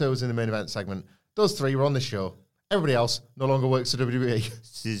 Jey Uso was in the main event segment. Those 3 were on the show. Everybody else no longer works for WWE.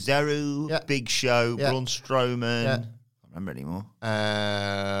 Cesaro, Big Show, Braun Strowman. Yeah. I don't remember anymore.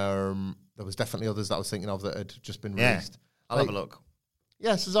 There was definitely others that I was thinking of that had just been released. I'll have a look.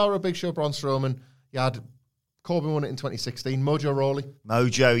 Yeah, Cesaro, Big Show, Braun Strowman. You had Corbin won it in 2016. Mojo Rawley.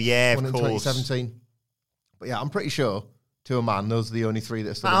 Mojo, yeah, won of it in course. 2017. But yeah, I'm pretty sure, to a man, those are the only 3 that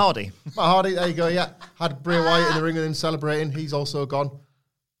are still Matt Hardy. Matt Hardy, there you go, yeah. Had Bray Wyatt in the ring with him celebrating. He's also gone.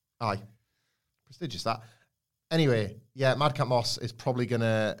 Aye. Prestigious, that. Anyway, yeah, Madcap Moss is probably going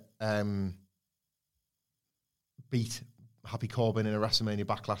to beat Happy Corbin in a WrestleMania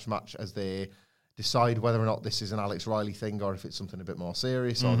Backlash match as they decide whether or not this is an Alex Riley thing or if it's something a bit more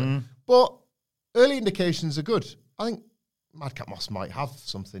serious. But early indications are good. I think Madcap Moss might have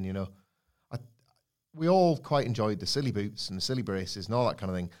something, you know. we all quite enjoyed the silly boots and the silly braces and all that kind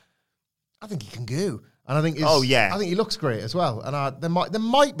of thing. I think he can go. And I think I think he looks great as well. And there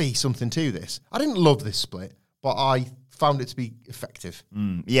might be something to this. I didn't love this split, but I found it to be effective.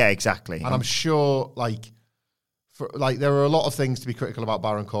 Yeah, exactly. And I'm sure, there are a lot of things to be critical about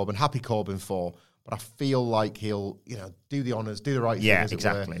Baron Corbin. Happy Corbin for, but I feel like he'll, do the honours, do the right thing, as it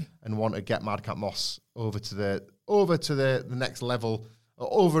were, and want to get Madcap Moss over to the next level, or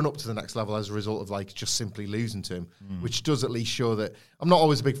over and up to the next level as a result of just simply losing to him, which does at least show that I'm not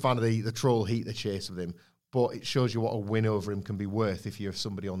always a big fan of the troll heat, the chase with him, but it shows you what a win over him can be worth if you're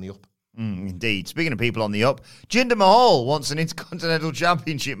somebody on the up. Indeed. Speaking of people on the up, Jinder Mahal wants an Intercontinental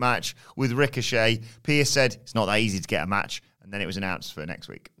Championship match with Ricochet. Pierce said it's not that easy to get a match, and then it was announced for next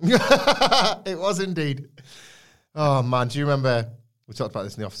week. It was indeed. Oh, man. Do you remember, we talked about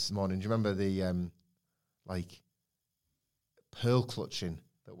this in the office this morning, do you remember the, pearl clutching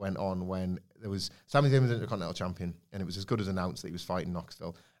that went on when there was Sami Zayn was Intercontinental Champion, and it was as good as announced that he was fighting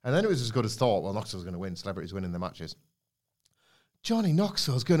Knoxville. And then it was as good as thought, well, Knoxville's going to win, celebrities winning the matches. Johnny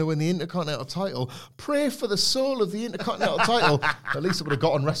Knoxville's going to win the Intercontinental title. Pray for the soul of the Intercontinental title. At least it would have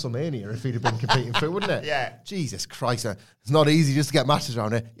got on WrestleMania if he'd have been competing for it, wouldn't it? Yeah. Jesus Christ. It's not easy just to get matches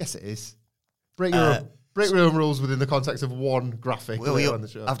around here. Yes, it is. Break your own rules within the context of one graphic on the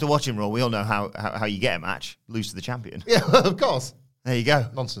show. After watching Raw, we all know how you get a match. Lose to the champion. Yeah, of course. There you go.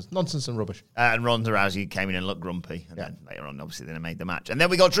 Nonsense and rubbish. And Ronda Rousey came in and looked grumpy. And then later on, obviously, they made the match. And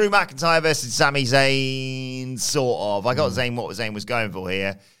then we got Drew McIntyre versus Sami Zayn, sort of. I got Zayn what Zayn was going for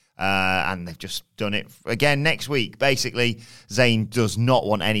here. And they've just done it again next week. Basically, Zayn does not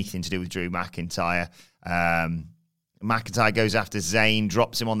want anything to do with Drew McIntyre. McIntyre goes after Zayn,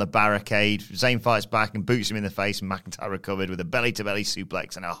 drops him on the barricade. Zayn fights back and boots him in the face, and McIntyre recovered with a belly-to-belly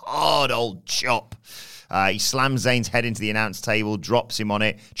suplex and a hard old chop. He slams Zayn's head into the announce table, drops him on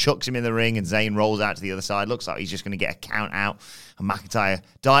it, chucks him in the ring, and Zayn rolls out to the other side. Looks like he's just going to get a count out. And McIntyre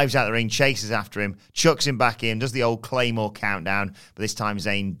dives out the ring, chases after him, chucks him back in, does the old Claymore countdown. But this time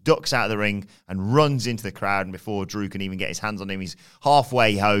Zayn ducks out of the ring and runs into the crowd. And before Drew can even get his hands on him, he's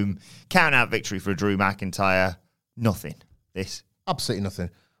halfway home. Count out victory for Drew McIntyre. Nothing. This. Absolutely nothing.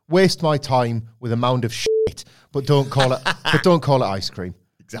 Waste my time with a mound of shit, but don't call it ice cream.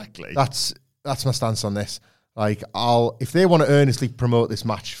 Exactly. That's my stance on this. If they want to earnestly promote this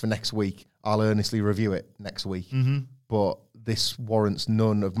match for next week, I'll earnestly review it next week. Mm-hmm. But this warrants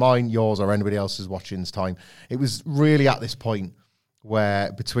none of mine, yours, or anybody else's watching's time. It was really at this point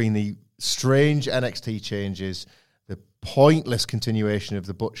where, between the strange NXT changes, the pointless continuation of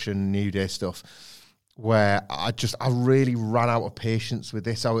the Butch and New Day stuff, where I really ran out of patience with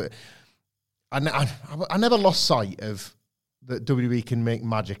this. I never lost sight of that WWE can make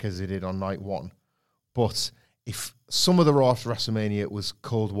magic as they did on night one. But if some of the Raw after WrestleMania was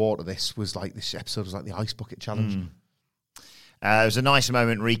cold water, this episode was like the Ice Bucket Challenge. It was a nice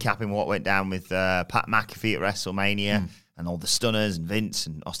moment recapping what went down with Pat McAfee at WrestleMania and all the stunners and Vince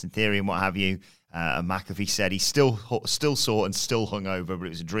and Austin Theory and what have you. McAfee said he's still sore and still hungover, but it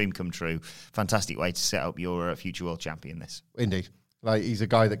was a dream come true. Fantastic way to set up your future world champion, this. Indeed. He's a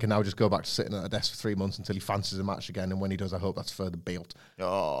guy that can now just go back to sitting at a desk for 3 months until he fancies a match again, and when he does, I hope that's further built.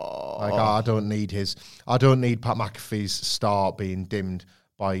 I don't need Pat McAfee's star being dimmed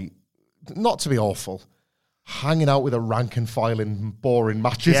by, not to be awful, hanging out with a rank and file in boring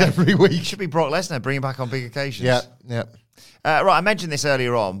matches every week. It should be Brock Lesnar, bring him back on big occasions. Yeah. Right, I mentioned this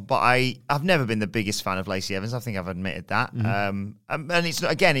earlier on, but I've never been the biggest fan of Lacey Evans. I think I've admitted that. And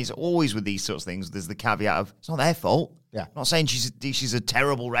it's always with these sorts of things, there's the caveat of, it's not their fault. Yeah. I'm not saying she's a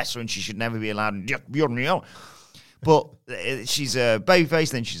terrible wrestler and she should never be allowed. But she's a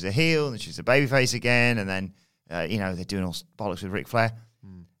babyface, then she's a heel, and then she's a babyface again, and then, they're doing all bollocks with Ric Flair.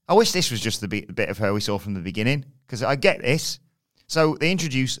 I wish this was just the bit of her we saw from the beginning, because I get this. So they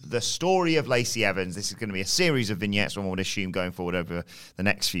introduce the story of Lacey Evans. This is going to be a series of vignettes, one would assume, going forward over the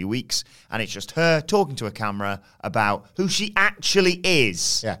next few weeks. And it's just her talking to a camera about who she actually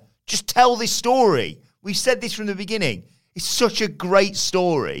is. Yeah. Just tell this story. We've said this from the beginning. It's such a great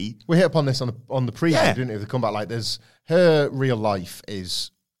story. We hit upon this on the preview, didn't we? The comeback, her real life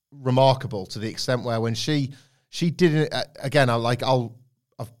is remarkable to the extent where when she did it again, I've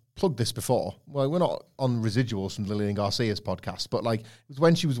plugged this before. Well, we're not on residuals from Lillian Garcia's podcast, but it was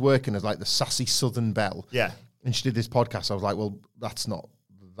when she was working as the sassy Southern Belle. Yeah. And she did this podcast. I was like, well, that's not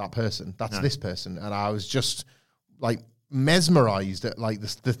that person. That's this person. And I was just mesmerized at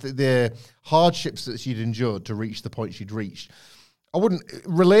the hardships that she'd endured to reach the point she'd reached.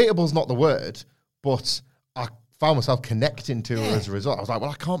 Relatable's not the word, but I found myself connecting to her as a result. I was like, well,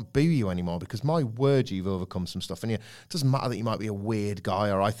 I can't boo you anymore because my word, you've overcome some stuff. And it doesn't matter that you might be a weird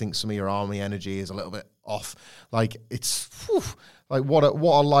guy or I think some of your army energy is a little bit off. Like, it's like what a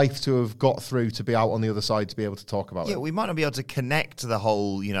life to have got through to be out on the other side to be able to talk about it. Yeah, we might not be able to connect to the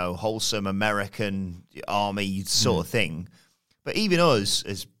whole, wholesome American army sort of thing. But even us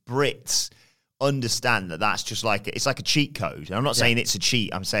as Brits understand that that's just it's like a cheat code. And I'm not saying it's a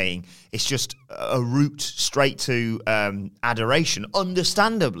cheat. I'm saying it's just a route straight to adoration,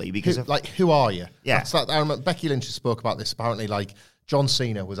 understandably, because who are you? Yeah. I remember Becky Lynch spoke about this. Apparently, John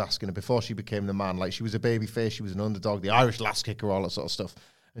Cena was asking her before she became the man. She was a babyface, she was an underdog, the Irish lass kicker, all that sort of stuff.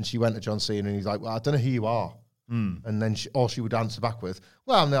 And she went to John Cena and he's like, well, I don't know who you are. And then she would answer back with,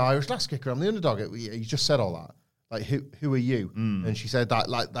 well, I'm the Irish lass kicker, I'm the underdog. You just said all that. Who are you? And she said that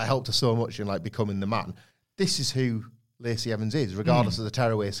that helped her so much in becoming the man. This is who Lacey Evans is, regardless of the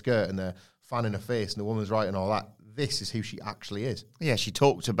tearaway skirt and the fan in her face and the woman's right and all that. This is who she actually is. Yeah, she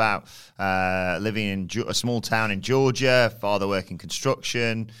talked about living in a small town in Georgia, father working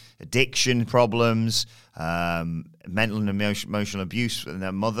construction, addiction problems, mental and emotional abuse, and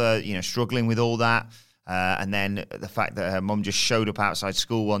her mother, struggling with all that. And then the fact that her mum just showed up outside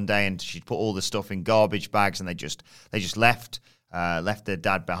school one day and she'd put all the stuff in garbage bags and they just left their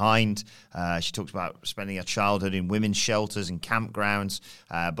dad behind. She talked about spending her childhood in women's shelters and campgrounds,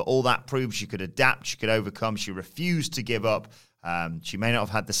 but all that proved she could adapt, she could overcome, she refused to give up. She may not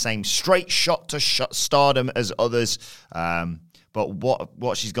have had the same straight shot to stardom as others, but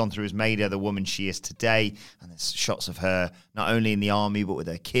what she's gone through has made her the woman she is today. And there's shots of her not only in the army but with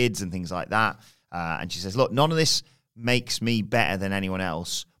her kids and things like that. And she says, look, none of this makes me better than anyone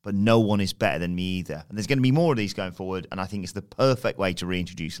else, but no one is better than me either. And there's going to be more of these going forward, and I think it's the perfect way to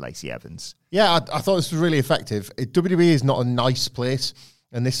reintroduce Lacey Evans. Yeah, I thought this was really effective. WWE is not a nice place,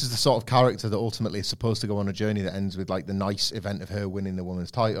 and this is the sort of character that ultimately is supposed to go on a journey that ends with the nice event of her winning the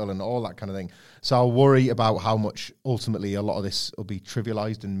women's title and all that kind of thing. So I worry about how much ultimately a lot of this will be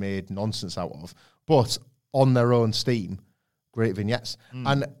trivialized and made nonsense out of. But on their own steam, great vignettes.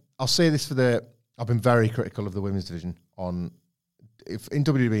 And I'll say this I've been very critical of the women's division in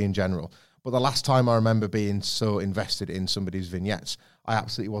WWE in general. But the last time I remember being so invested in somebody's vignettes, I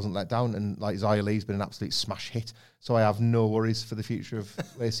absolutely wasn't let down. And Xia Li's been an absolute smash hit. So I have no worries for the future of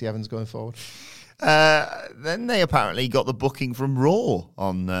Lacey Evans going forward. Then they apparently got the booking from Raw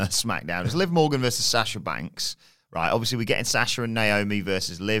on SmackDown. It's Liv Morgan versus Sasha Banks. Right, obviously we're getting Sasha and Naomi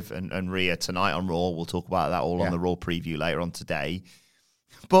versus Liv and Rhea tonight on Raw. We'll talk about that all on the Raw preview later on today.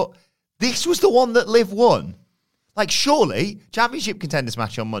 But this was the one that Liv won. Surely, championship contenders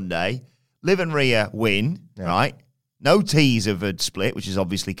match on Monday, Liv and Rhea win, right? No tease of a split, which is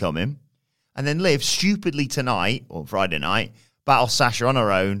obviously coming. And then Liv, stupidly tonight, or Friday night, battles Sasha on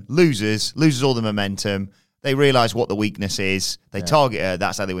her own, loses all the momentum. They realise what the weakness is. They target her.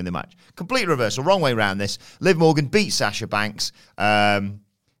 That's how they win the match. Complete reversal. Wrong way around this. Liv Morgan beats Sasha Banks.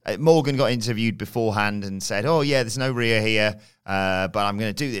 Morgan got interviewed beforehand and said, oh, yeah, there's no Rhea here, but I'm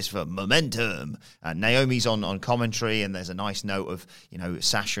going to do this for momentum. Naomi's on commentary, and there's a nice note of,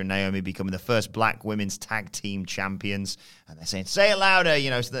 Sasha and Naomi becoming the first black women's tag team champions. And they're saying, say it louder,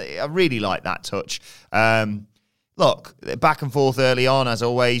 so I really like that touch. Look, back and forth early on, as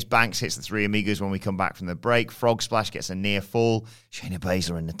always. Banks hits the three Amigas when we come back from the break. Frog Splash gets a near fall. Shayna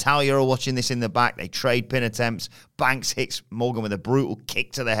Baszler and Natalya are watching this in the back. They trade pin attempts. Banks hits Morgan with a brutal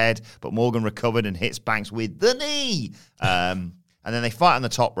kick to the head, but Morgan recovered and hits Banks with the knee. And then they fight on the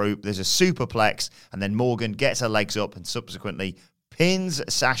top rope. There's a superplex, and then Morgan gets her legs up and subsequently pins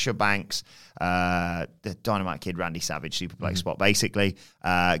Sasha Banks, the Dynamite Kid Randy Savage superplex spot, basically.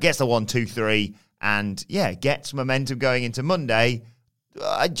 Gets the 1, 2, 3. And, gets momentum going into Monday.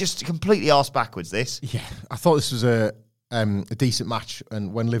 I just completely arse backwards this. Yeah, I thought this was a decent match,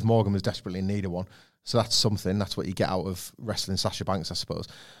 and when Liv Morgan was desperately in need of one. So that's something. That's what you get out of wrestling Sasha Banks, I suppose.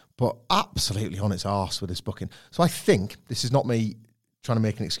 But absolutely on its arse with this booking. So I think, this is not me trying to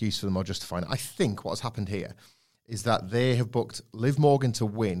make an excuse for them or justifying it. I think what has happened here is that they have booked Liv Morgan to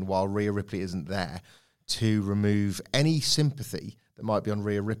win while Rhea Ripley isn't there to remove any sympathy that might be on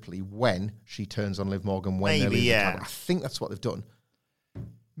Rhea Ripley when she turns on Liv Morgan when they're losing the title. I think that's what they've done.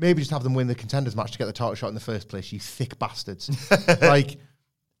 Maybe just have them win the contenders match to get the title shot in the first place, you thick bastards.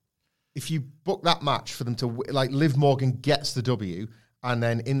 If you book that match for them to, Liv Morgan gets the W, and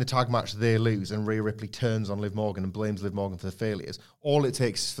then in the tag match they lose, and Rhea Ripley turns on Liv Morgan and blames Liv Morgan for the failures, all it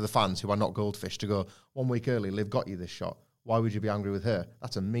takes is for the fans who are not Goldfish to go, 1 week early, Liv got you this shot. Why would you be angry with her?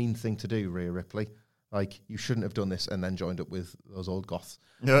 That's a mean thing to do, Rhea Ripley. You shouldn't have done this and then joined up with those old goths.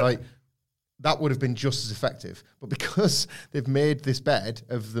 Yeah. That would have been just as effective. But because they've made this bed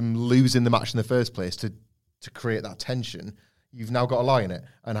of them losing the match in the first place to to create that tension, you've now got to lie in it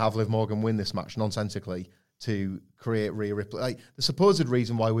and have Liv Morgan win this match nonsensically to create Rhea Ripley. Like, the supposed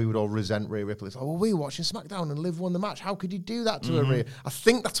reason why we would all resent Rhea Ripley is, we were watching SmackDown and Liv won the match. How could you do that to her, Rhea? I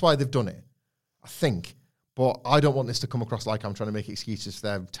think that's why they've done it. I think. But I don't want this to come across like I'm trying to make excuses for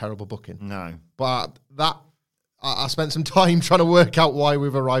their terrible booking. No. But I spent some time trying to work out why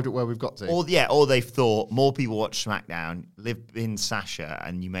we've arrived at where we've got to. Or they've thought more people watch SmackDown, Liv in Sasha,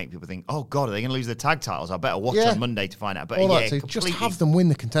 and you make people think, oh God, are they going to lose their tag titles? I better watch on Monday to find out. But just have them win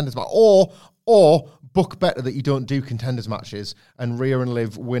the contenders match, or book better that you don't do contenders matches and Rhea and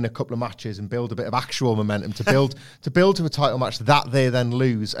Liv win a couple of matches and build a bit of actual momentum to build to a title match that they then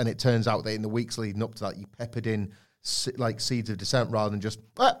lose. And it turns out that in the weeks leading up to that, you peppered in like seeds of dissent rather than just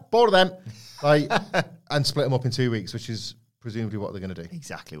bored of them, and split them up in 2 weeks, which is presumably what they're going to do.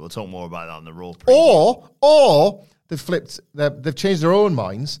 Exactly. We'll talk more about that on the Raw preview. Or they've changed their own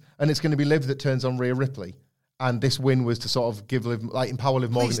minds, and it's going to be Liv that turns on Rhea Ripley. And this win was to sort of give Liv, empower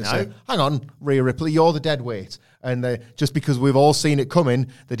Liv Morgan to say, hang on, Rhea Ripley, you're the dead weight. And just because we've all seen it coming,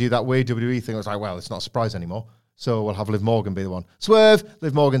 they do that weird WWE thing. It's like, well, it's not a surprise anymore. So we'll have Liv Morgan be the one. Swerve,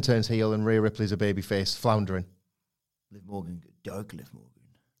 Liv Morgan turns heel, and Rhea Ripley's a babyface floundering. Liv Morgan, dark Liv Morgan.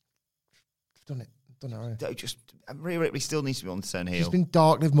 Done it. Just Rhea Ripley still needs to be on the turn heel. She's been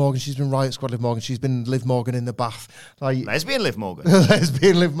dark Liv Morgan. She's been Riot Squad Liv Morgan. She's been Liv Morgan in the bath. Lesbian Liv Morgan.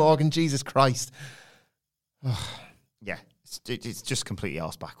 Lesbian Liv Morgan. Jesus Christ. Yeah, it's just completely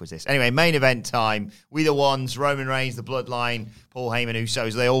arse backwards, this. Anyway, main event time. We the Ones, Roman Reigns, the Bloodline, Paul Heyman,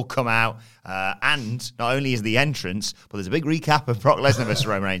 Usos, they all come out. And not only is the entrance, but there's a big recap of Brock Lesnar versus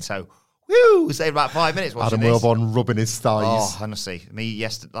Roman Reigns. So, we saved about 5 minutes watching Adam this. Wilborn rubbing his thighs. Oh, honestly,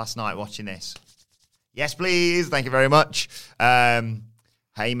 last night watching this. Yes, please. Thank you very much.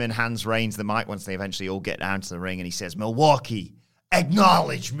 Heyman hands Reigns the mic once they eventually all get down to the ring, and he says, Milwaukee,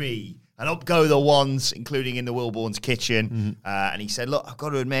 acknowledge me. And up go the Ones, including in the Wilborn's kitchen. And he said, look, I've got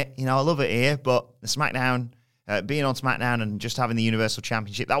to admit, I love it here, but the SmackDown, being on SmackDown and just having the Universal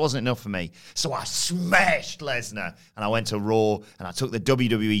Championship, that wasn't enough for me. So I smashed Lesnar, and I went to Raw, and I took the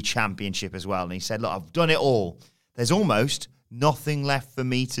WWE Championship as well. And he said, look, I've done it all. There's almost nothing left for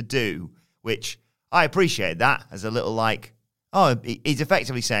me to do, which I appreciate that as a little he's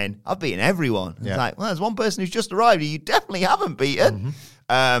effectively saying, I've beaten everyone. Yeah. It's like, well, there's one person who's just arrived who you definitely haven't beaten.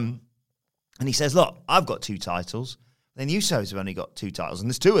 And he says, look, I've got 2 titles. Then the Usos have only got 2 titles, and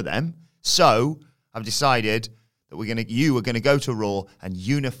there's 2 of them. So I've decided that you are going to go to Raw and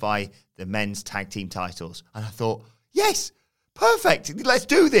unify the men's tag team titles. And I thought, yes, perfect. Let's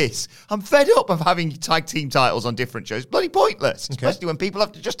do this. I'm fed up of having tag team titles on different shows. Bloody pointless, especially when people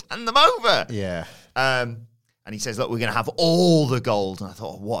have to just hand them over. Yeah. And he says, look, we're going to have all the gold. And I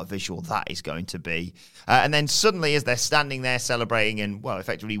thought, what a visual that is going to be. And then suddenly, as they're standing there celebrating and,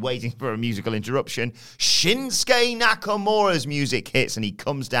 effectively waiting for a musical interruption, Shinsuke Nakamura's music hits and he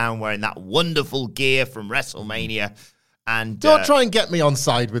comes down wearing that wonderful gear from WrestleMania. And don't try and get me on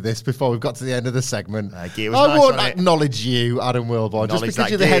side with this before we've got to the end of the segment. Gear was I nice won't on acknowledge you, Adam Wilborn, just because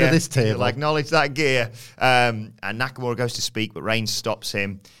you're the head of this table. You'll acknowledge that gear. And Nakamura goes to speak, but Reigns stops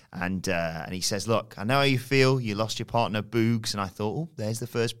him. And he says, look, I know how you feel. You lost your partner, Boogs. And I thought, there's the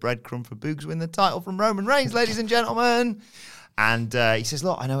first breadcrumb for Boogs win the title from Roman Reigns, ladies and gentlemen. And he says,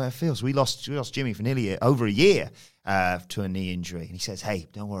 look, I know how it feels. We lost Jimmy for nearly over a year to a knee injury. And he says, hey,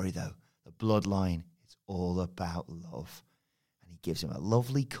 don't worry, though. The bloodline, it's all about love. And he gives him a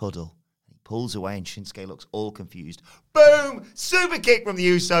lovely cuddle. And he pulls away, and Shinsuke looks all confused. Boom! Super kick from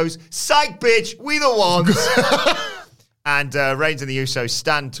the Usos. Psych, bitch. We the Ones. And Reigns and the Usos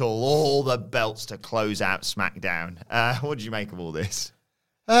stand tall, all the belts to close out SmackDown. What did you make of all this?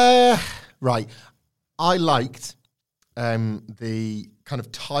 Right. I liked the kind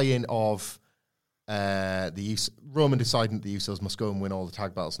of tie-in of Roman deciding that the Usos must go and win all the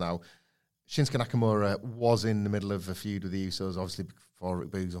tag belts now. Shinsuke Nakamura was in the middle of a feud with the Usos, obviously before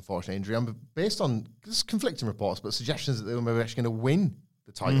Rick Boogs' unfortunate injury. And based on conflicting reports, but suggestions that they were maybe actually going to win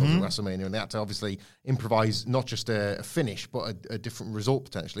the titles at WrestleMania, and they had to obviously improvise not just a finish, but a different result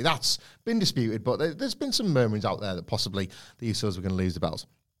potentially. That's been disputed, but there's been some murmurings out there that possibly the Usos were going to lose the belts.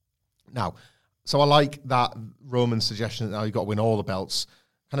 Now, so I like that Roman's suggestion that now you've got to win all the belts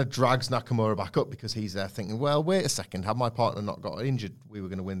kind of drags Nakamura back up because he's there thinking, well, wait a second, had my partner not got injured, we were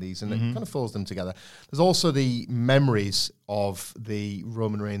going to win these, and it kind of falls them together. There's also the memories of the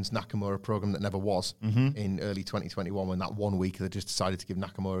Roman Reigns Nakamura program that never was in early 2021 when that 1 week they just decided to give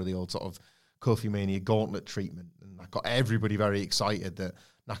Nakamura the old sort of Kofi Mania gauntlet treatment, and that got everybody very excited that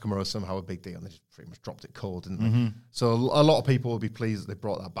Nakamura was somehow a big deal, and they just pretty much dropped it cold, didn't they? So a lot of people will be pleased that they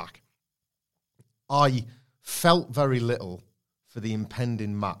brought that back. I felt very little for the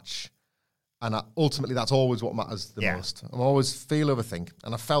impending match And ultimately, that's always what matters the most. I always feel overthink,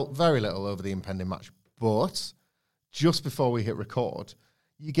 and I felt very little over the impending match. But just before we hit record,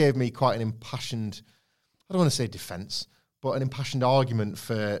 you gave me quite an impassioned, I don't want to say defence, but an impassioned argument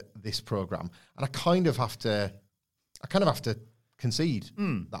for this programme. And I kind of have to concede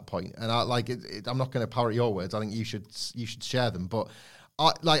that point. And I'm not going to parrot your words. I think you should share them. But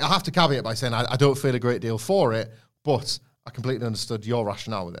I have to caveat by saying I don't feel a great deal for it, but I completely understood your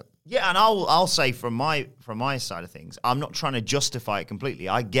rationale with it. Yeah, and I'll say from my side of things, I'm not trying to justify it completely.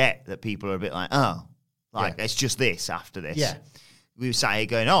 I get that people are a bit like, it's just this after this. Yeah. We were sat here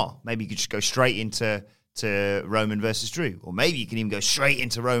going, maybe you could just go straight into Roman versus Drew, or maybe you can even go straight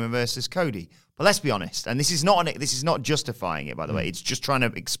into Roman versus Cody. But let's be honest, and this is not justifying it, by the way. It's just trying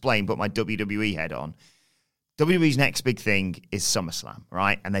to explain, put my WWE head on. WWE's next big thing is SummerSlam,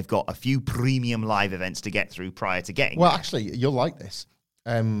 right? And they've got a few premium live events to get through prior to getting there. Actually, you'll like this.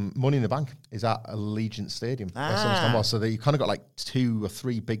 Money in the Bank is at Allegiant Stadium. So that you kind of got like 2 or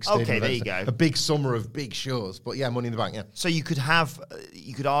 3 big stadium events. There you go. A big summer of big shows. But yeah, Money in the Bank, yeah. So you could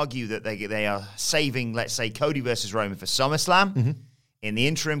argue that they are saving, let's say, Cody versus Roman for SummerSlam. Mm-hmm. In the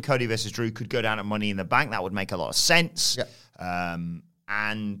interim, Cody versus Drew could go down at Money in the Bank. That would make a lot of sense. Yeah.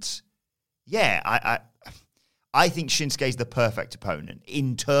 I think Shinsuke's the perfect opponent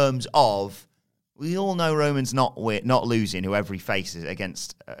in terms of, we all know Roman's not losing whoever he faces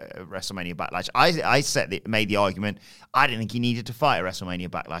against WrestleMania Backlash. I made the argument, I didn't think he needed to fight at WrestleMania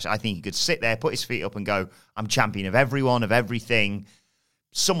Backlash. I think he could sit there, put his feet up and go, I'm champion of everyone, of everything.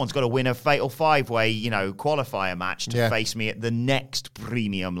 Someone's got to win a fatal 5-way, qualifier match to face me at the next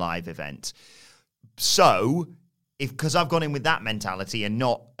premium live event. So, because I've gone in with that mentality and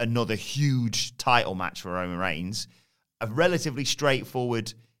not another huge title match for Roman Reigns, a relatively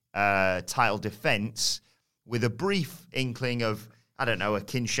straightforward title defense with a brief inkling of, I don't know, a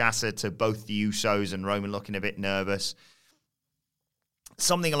Kinshasa to both the Usos and Roman looking a bit nervous.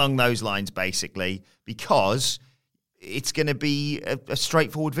 Something along those lines, basically, because it's going to be a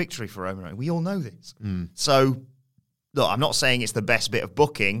straightforward victory for Roman Reigns. We all know this. So, look, I'm not saying it's the best bit of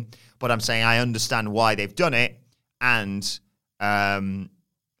booking, but I'm saying I understand why they've done it, and I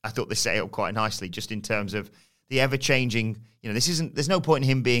thought they set it up quite nicely, just in terms of the ever-changing, there's no point in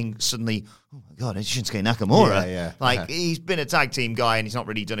him being suddenly, oh my God, it's Shinsuke Nakamura. He's been a tag team guy and he's not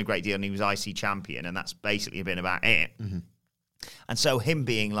really done a great deal, and he was IC champion, and that's basically been about it. Mm-hmm. And so him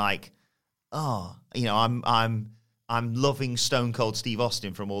being like, I'm loving Stone Cold Steve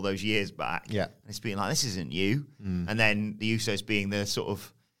Austin from all those years back. Yeah. And it's being like, this isn't you. And then the Usos being the sort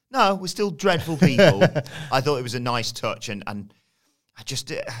of, no, we're still dreadful people. I thought it was a nice touch, and I'm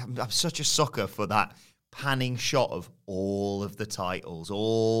such a sucker for that panning shot of all of the titles,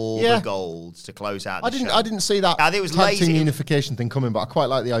 the golds to close out the show. I didn't see that it was tag team lazy unification thing coming, but I quite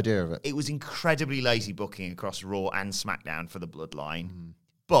like the idea of it. It was incredibly lazy booking across Raw and SmackDown for the Bloodline.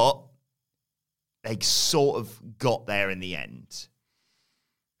 But they sort of got there in the end.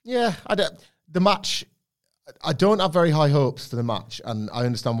 Yeah, the match, I don't have very high hopes for the match, and I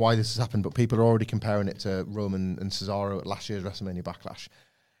understand why this has happened, but people are already comparing it to Roman and Cesaro at last year's WrestleMania Backlash.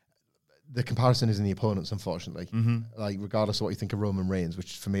 The comparison is in the opponents, unfortunately. Mm-hmm. Regardless of what you think of Roman Reigns,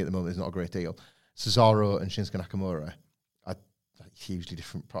 which for me at the moment is not a great deal, Cesaro and Shinsuke Nakamura are hugely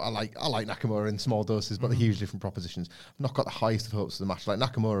different. I like Nakamura in small doses, but they're hugely different propositions. I've not got the highest of hopes for the match.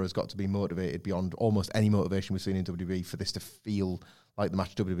 Nakamura has got to be motivated beyond almost any motivation we've seen in WWE for this to feel like the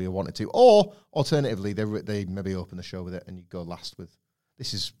match WWE wanted to. Or, alternatively, they maybe open the show with it and you go last with,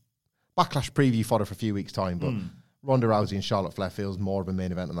 this is Backlash preview fodder for a few weeks' time, but Ronda Rousey and Charlotte Flair feels more of a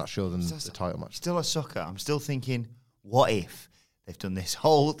main event on that show than the title match. Still a sucker. I'm still thinking, what if they've done this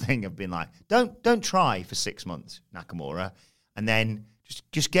whole thing of being like, don't try for 6 months, Nakamura, and then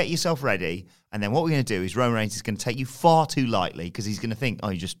just get yourself ready, and then what we're going to do is Roman Reigns is going to take you far too lightly, because he's going to think,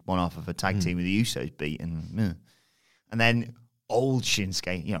 you just won off of a tag team with the Usos beat, and then old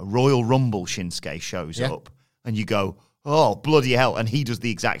Shinsuke, Royal Rumble Shinsuke shows up, and you go, oh, bloody hell. And he does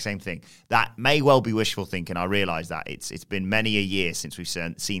the exact same thing. That may well be wishful thinking. I realise that. It's been many a year since we've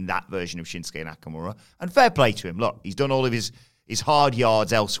seen that version of Shinsuke Nakamura. And fair play to him. Look, he's done all of his hard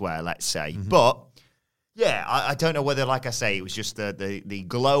yards elsewhere, let's say. Mm-hmm. But, yeah, I don't know whether, like I say, it was just the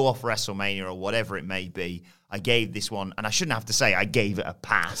glow off WrestleMania or whatever it may be. I gave this one, and I shouldn't have to say I gave it a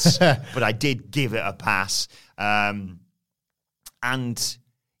pass, but I did give it a pass. And,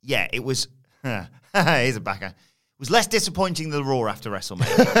 yeah, it was... here's a backer. Was less disappointing than Raw after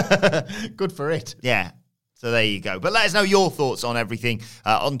WrestleMania. Good for it. Yeah. So there you go. But let us know your thoughts on everything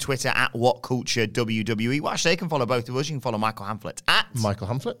on Twitter at WhatCultureWWE. Well, actually, you can follow both of us. You can follow Michael Hamflett at Michael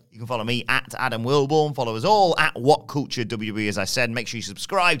Hamflett. You can follow me at Adam Wilborn. Follow us all at WhatCultureWWE. As I said, make sure you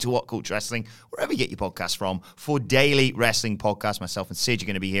subscribe to What Culture Wrestling, wherever you get your podcasts from, for daily wrestling podcasts. Myself and Sid are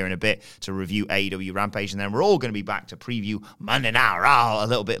going to be here in a bit to review AEW Rampage, and then we're all going to be back to preview Monday Night Raw a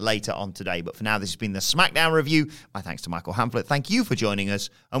little bit later on today. But for now, this has been the SmackDown review. My thanks to Michael Hamflett. Thank you for joining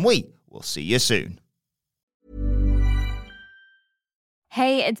us, and we will see you soon.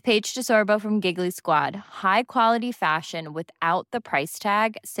 Hey, it's Paige DeSorbo from Giggly Squad. High quality fashion without the price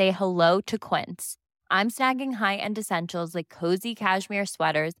tag. Say hello to Quince. I'm snagging high-end essentials like cozy cashmere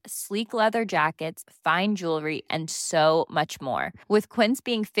sweaters, sleek leather jackets, fine jewelry, and so much more. With Quince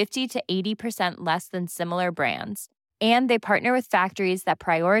being 50 to 80% less than similar brands. And they partner with factories that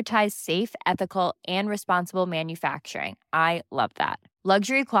prioritize safe, ethical, and responsible manufacturing. I love that.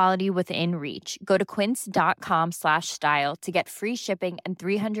 Luxury quality within reach. Go to quince.com/style to get free shipping and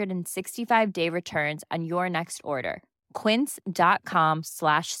 365-day returns on your next order.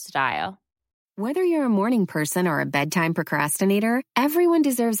 Quince.com/style. Whether you're a morning person or a bedtime procrastinator, everyone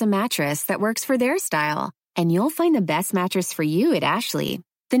deserves a mattress that works for their style. And you'll find the best mattress for you at Ashley.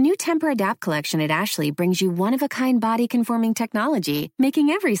 The new Tempur-Adapt collection at Ashley brings you one-of-a-kind body-conforming technology, making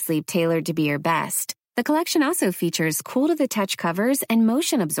every sleep tailored to be your best. The collection also features cool-to-the-touch covers and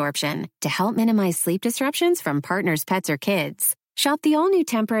motion absorption to help minimize sleep disruptions from partners, pets, or kids. Shop the all-new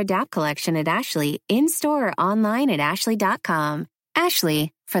Tempur-Adapt collection at Ashley, in-store or online at ashley.com.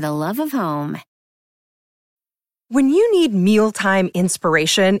 Ashley, for the love of home. When you need mealtime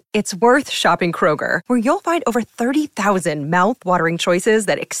inspiration, it's worth shopping Kroger, where you'll find over 30,000 mouth-watering choices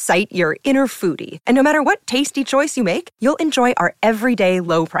that excite your inner foodie. And no matter what tasty choice you make, you'll enjoy our everyday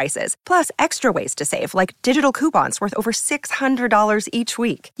low prices, plus extra ways to save, like digital coupons worth over $600 each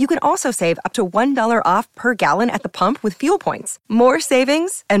week. You can also save up to $1 off per gallon at the pump with fuel points. More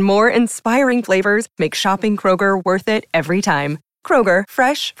savings and more inspiring flavors make shopping Kroger worth it every time. Kroger,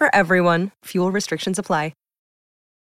 fresh for everyone. Fuel restrictions apply.